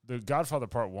 The Godfather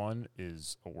Part 1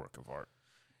 is a work of art.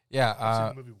 Yeah. I've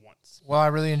seen the movie once. Well, I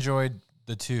really enjoyed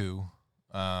the 2,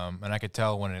 and I could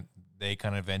tell when they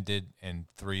kind of ended and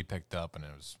 3 picked up, and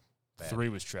it was bad. 3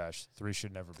 was trash. 3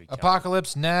 should never be counted.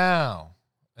 Apocalypse Now.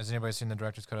 Has anybody seen the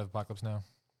director's cut of Apocalypse Now?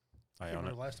 I I can't own remember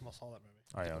it. the last time I saw that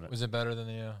movie. I own it. Was it better than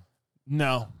the?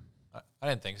 No. I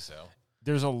didn't think so.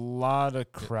 There's a lot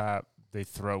of crap they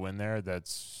throw in there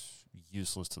that's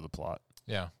useless to the plot.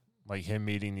 Yeah, Like him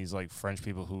meeting these like French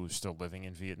people who are still living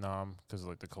in Vietnam because of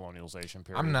like the colonialization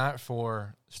period. I'm not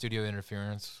for studio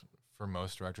interference for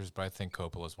most directors, but I think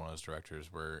Coppola is one of those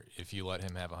directors where if you let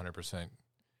him have 100%,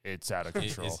 It's out of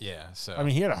control. yeah. So I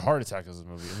mean, he had a heart attack as a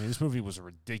movie. I mean, this movie was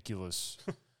ridiculous.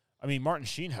 I mean, Martin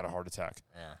Sheen had a heart attack,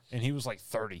 yeah. and he was like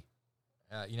 30.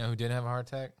 You know who didn't have a heart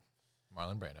attack?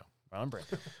 Marlon Brando. Marlon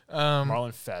Brando. Marlon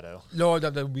Marlon Fatto. Lord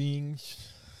of the Rings.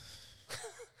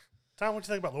 Tom, what do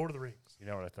you think about Lord of the Rings? You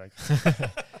know what I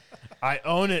think? I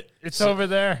own it. It's over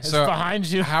there. It's so- behind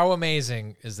you. How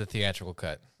amazing is the theatrical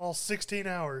cut? All 16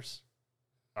 hours.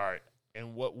 All right.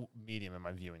 And what medium am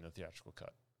I viewing the theatrical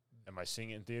cut? Am I seeing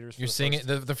it in theaters? You're seeing it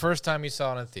the first time you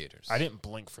saw it in theaters. I didn't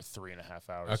blink for 3.5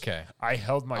 hours. Okay. I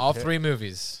held my All pit. 3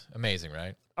 movies, amazing,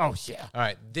 right? Oh, yeah. All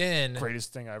right, then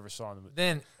Greatest thing I ever saw in the movie.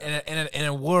 then in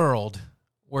a world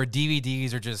where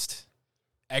DVDs are just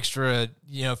extra,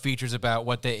 features about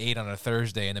what they ate on a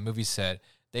Thursday in the movie set,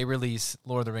 they release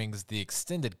Lord of the Rings the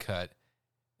extended cut,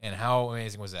 and how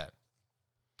amazing was that?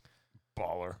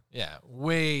 Baller. Yeah,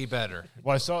 way better.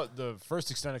 Well, I saw the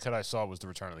first extended cut I saw was The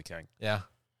Return of the King Yeah,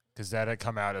 because that had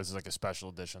come out as like a special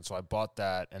edition. So I bought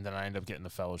that, and then I ended up getting The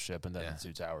Fellowship and then Yeah. The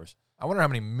Two Towers. I wonder how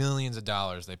many millions of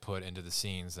dollars they put into the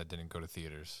scenes that didn't go to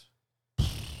theaters.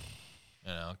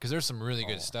 Because there's some really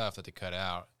good stuff that they cut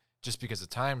out just because of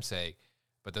time's sake.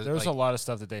 But There was a lot of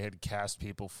stuff that they had cast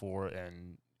people for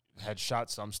and had shot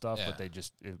some stuff, Yeah. but they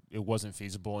just it wasn't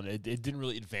feasible, and it didn't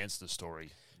really advance the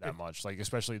story that much. Like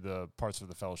especially the parts of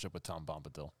The Fellowship with Tom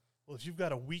Bombadil. Well, if you've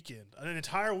got a weekend, an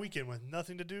entire weekend with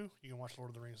nothing to do, you can watch Lord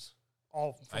of the Rings.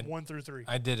 All from 1 through 3.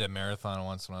 I did a marathon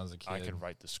once when I was a kid. I could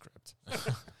write the script,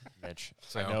 Mitch.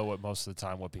 So- I know what most of the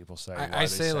time what people say. I why they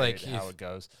say, like, it, how if- it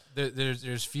goes.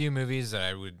 There's few movies that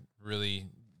I would really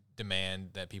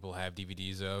demand that people have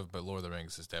DVDs of, but Lord of the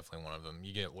Rings is definitely one of them.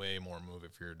 You get way more movie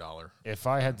for your dollar. If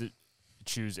I had to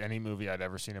choose any movie I'd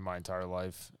ever seen in my entire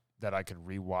life that I could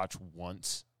rewatch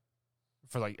once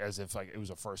for like as if like it was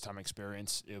a first time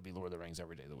experience, it would be Lord of the Rings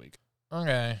every day of the week.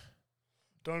 Okay.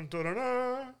 Dun, dun, dun,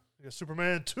 dun. You got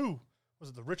Superman 2. Was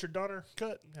it the Richard Donner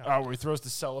cut? No. Oh, where he throws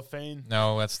the cellophane.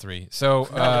 No, that's 3. So,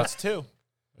 No, that's 2.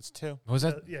 That's 2. what was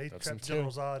that? Yeah, he That's trapped in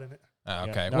General Zod in it. Oh,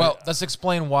 Yeah. okay. No, Well, I- let's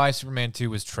explain why Superman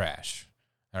 2 was trash.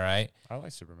 All right. I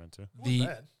like Superman too. It wasn't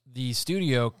bad. The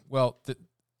studio, well,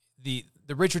 the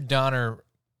Richard Donner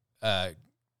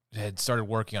had started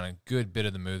working on a good bit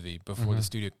of the movie before the Mhm.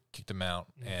 studio kicked him out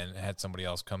and had somebody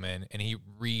else come in, and he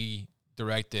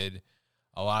redirected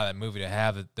a lot of that movie to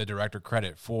have the director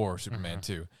credit for Superman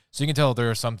 2. So you can tell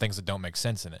there are some things that don't make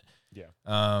sense in it. Yeah.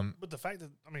 But the fact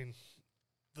that,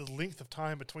 the length of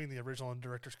time between the original and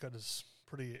director's cut is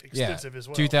pretty extensive as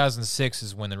well. 2006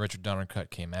 is when the Richard Donner cut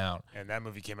came out. And that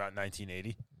movie came out in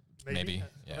 1980. maybe. I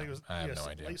Yeah, think it was, I have no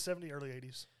idea. Late 70s, early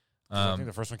 80s. I think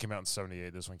the first one came out in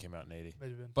 78. This one came out in 80.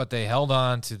 Maybe been. But they held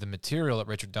on to the material that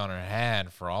Richard Donner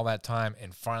had for all that time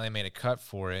and finally made a cut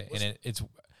for it. And it's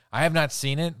I have not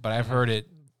seen it, but I've heard it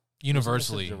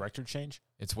universally. Wasn't this a director change?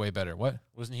 It's way better. What?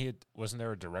 Wasn't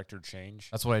there a director change?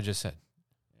 That's what I just said.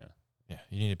 Yeah. Yeah.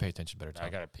 You need to pay attention better. I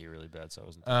Tom. gotta pee really bad, so I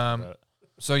wasn't.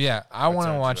 So yeah, I want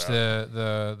to edge watch it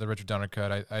the Richard Donner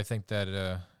cut. I think that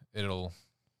it'll.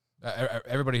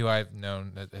 Everybody who I've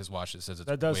known that has watched it says it's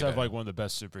that does way have better. like one of the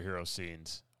best superhero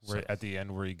scenes. Where So- at the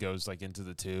end where he goes like into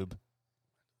the tube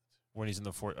when he's in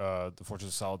the Fortress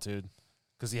of Solitude,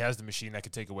 because he has the machine that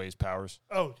could take away his powers.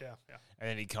 Oh yeah. And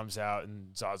then he comes out,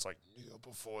 and Zod's like, "Kneel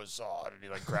before Zod," and he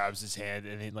like grabs his hand,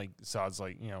 and he like Zod's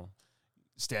like,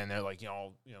 standing there like,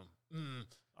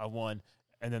 I won.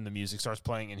 And then the music starts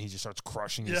playing, and he just starts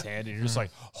crushing his hand, and you're just like,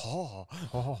 oh.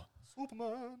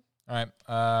 Superman. All right.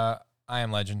 I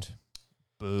Am Legend.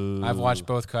 Boo. I've watched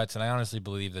both cuts, and I honestly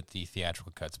believe that the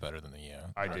theatrical cut's better than the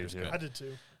I do too. I did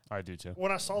too. I do too.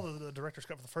 When I saw the director's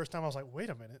cut for the first time, I was like, wait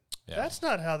a minute. Yeah. That's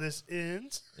not how this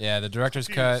ends. Yeah, the director's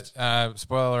cut,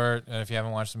 spoiler alert, if you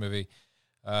haven't watched the movie.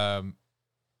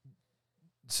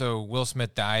 So Will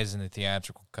Smith dies in the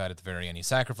theatrical cut at the very end. He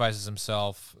sacrifices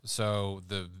himself so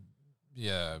the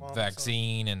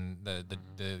vaccine and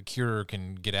the cure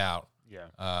can get out. Yeah.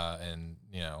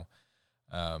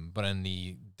 But in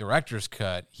the director's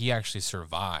cut, he actually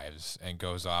survives and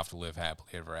goes off to live happily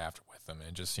ever after with them.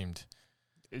 It just seemed,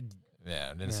 it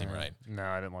didn't seem right. No,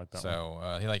 I didn't like that. So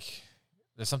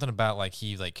there's something about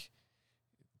he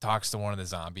talks to one of the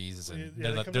zombies, and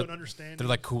they come to an understanding.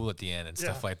 They're cool at the end and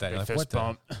stuff like that. Big You're like, fist what the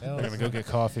bump. hell? They're gonna go get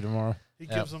coffee tomorrow. He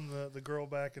gives them the girl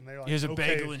back, and they're like, Here's a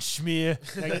okay. bagel and schmear.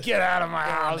 Now get out of my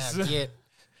house.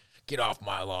 Get off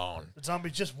my lawn. The zombie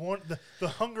just wanted the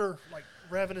hunger,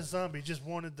 ravenous zombie just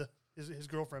wanted his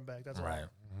girlfriend back. That's Right. all.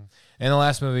 Mm-hmm. And the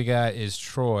last movie we got is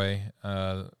Troy,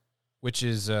 which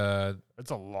is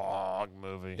It's a long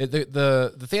movie.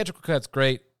 the theatrical cut's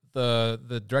great.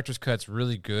 The director's cut's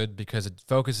really good because it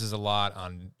focuses a lot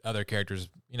on other characters.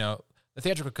 The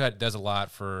theatrical cut does a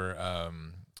lot for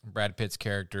Brad Pitt's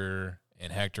character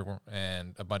and Hector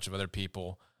and a bunch of other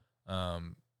people,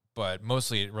 but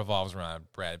mostly it revolves around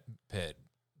Brad Pitt.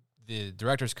 The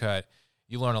director's cut,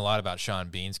 you learn a lot about Sean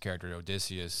Bean's character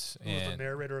Odysseus, Who was the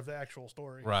narrator of the actual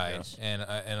story. right? Yes. And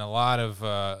a lot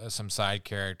of some side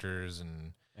characters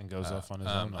and goes off on his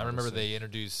own. I remember they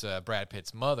introduced Brad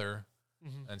Pitt's mother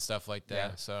Mm-hmm. and stuff like that.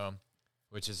 Yeah. So,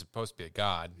 which is supposed to be a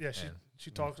god. Yeah, she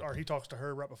talks, or he talks to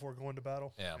her right before going to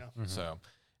battle. Yeah. Mhm. So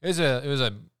it was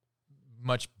a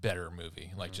much better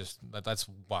movie. Just that's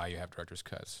why you have director's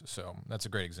cuts. So that's a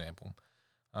great example.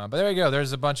 But there you go.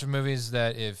 There's a bunch of movies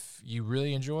that if you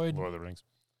really enjoyed, Lord of the Rings.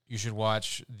 you should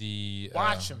watch the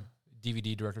Watch 'em.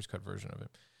 DVD director's cut version of it.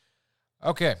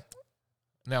 Okay.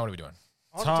 Now what are we doing?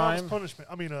 On Time. Tom's punishment.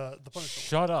 I mean, the punishment.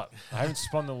 Shut up. I haven't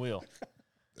spun the wheel.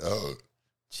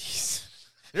 Jeez.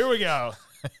 Here we go.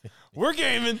 We're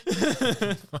gaming.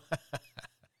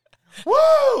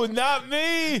 Woo! Not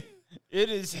me. It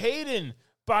is Hayden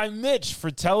by Mitch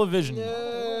for television.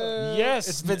 Yes.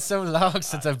 It's been so long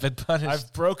since I've been punished.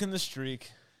 I've broken the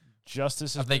streak.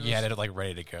 Justice I has think been you had it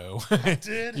ready to go.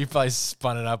 Did? You probably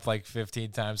spun it up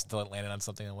 15 times until it landed on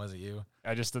something that wasn't you.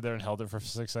 I just stood there and held it for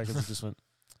 6 seconds and just went,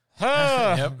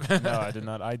 ha! Yep. No, I did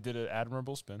not. I did an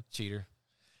admirable spin. Cheater.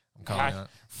 I'm calling it.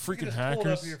 Freaking Just pulled up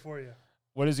hackers. here for you.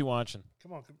 What is he watching?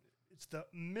 Come on, it's the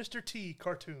Mr. T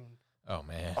cartoon. Oh,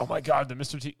 man. Oh my God, the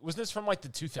Mr. T. Wasn't this from the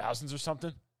 2000s or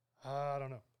something? I don't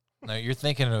know. No, you're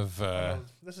thinking of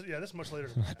This is much later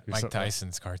than that. Mike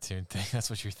Tyson's cartoon thing. That's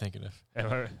what you're thinking of.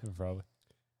 Probably.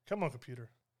 Come on, computer.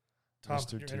 Tom,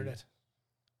 Mr. your T. internet.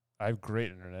 I have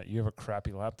great internet. You have a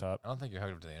crappy laptop. I don't think you're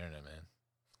hooked up to the internet,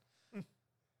 man.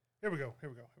 Here we go.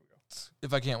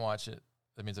 If I can't watch it,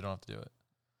 that means I don't have to do it.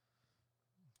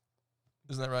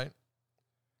 Isn't that right?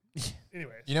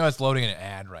 Anyways. You know it's loading an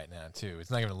ad right now, too. It's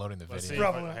not even loading the Let's video.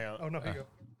 see. Probably. Hang on. Oh, no, here you go.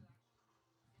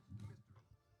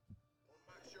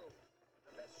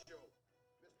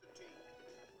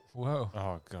 Whoa.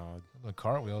 Oh God. The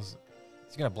cartwheels.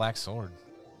 He's got a black sword.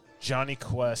 Johnny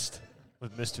Quest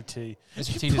with Mr. T. Mr.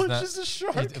 He T does punches not. a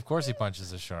shark. Of course he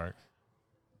punches a shark.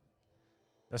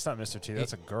 That's not Mr. T.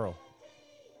 That's a girl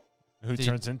who Dude,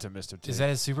 turns into Mr. T. Is that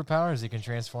his superpower? Is he can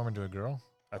transform into a girl?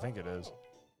 I think it is.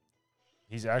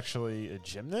 He's actually a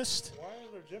gymnast. Why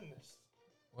are there gymnasts?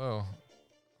 Whoa.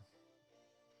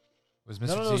 Was Mr.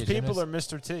 None of T those a people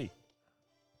gymnast? are Mr. T.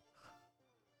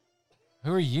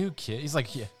 Who are you, kid? He's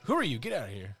like, yeah. Who are you? Get out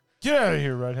of here. Get out of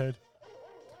here, redhead.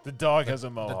 The dog has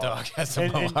a mohawk. The dog has a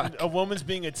and mohawk. a woman's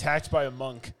being attacked by a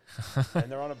monk.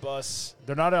 And they're on a bus.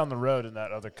 They're not on the road in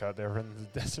that other cut. They were in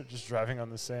the desert just driving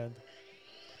on the sand.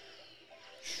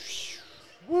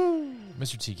 Woo!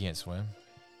 Mr. T can't swim.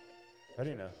 How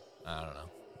do you know? I don't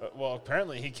know. Well,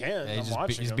 apparently he can. Yeah, I'm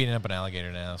watching he's him. beating up an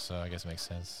alligator now, so I guess it makes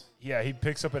sense. Yeah, he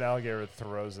picks up an alligator and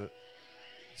throws it.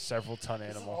 Several ton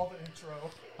animal. All the intro.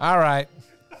 All right.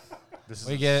 This is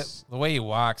We get it. The way he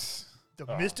walks. The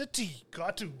Mr. T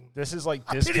cartoon. This is like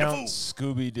I pity the Discount fool.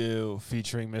 Scooby-Doo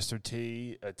featuring Mr.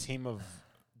 T, a team of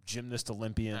gymnast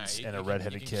Olympians, and a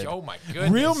redheaded kid. Oh, my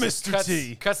goodness. Real Mr.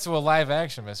 T. Cuts to a live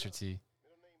action Mr. T.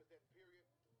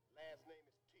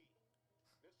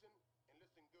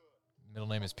 Middle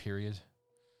name is period.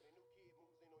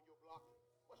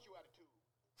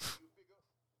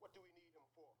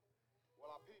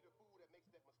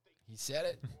 He said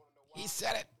it. He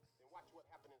said it.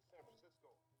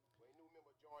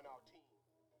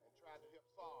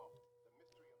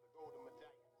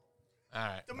 All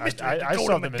right. The mystery of the I saw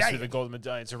golden the mystery of the medallion. golden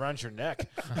medallion. It's around your neck.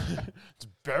 It's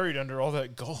buried under all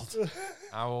that gold.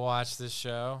 I will watch this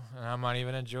show, and I might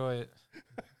even enjoy it.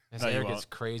 His No, you hair gets won't.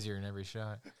 crazier in every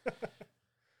shot.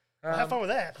 Have fun with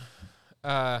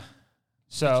that.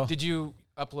 So, Did you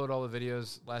upload all the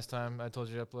videos last time I told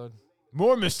you to upload?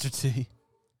 more Mr. T.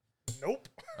 Nope.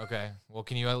 Okay. Well,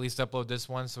 can you at least upload this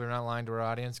one so we're not lying to our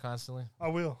audience constantly? I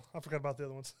will. I forgot about the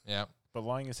other ones. Yeah. But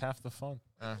lying is half the fun.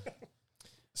 Uh,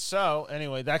 So,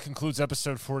 anyway, that concludes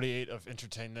episode 48 of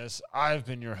Entertain This. I've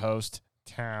been your host,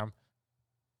 Tam.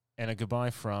 And a goodbye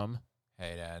from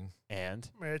hey, Dad. and.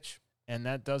 Mitch. And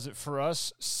that does it for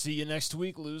us. See you next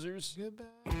week, losers. Goodbye.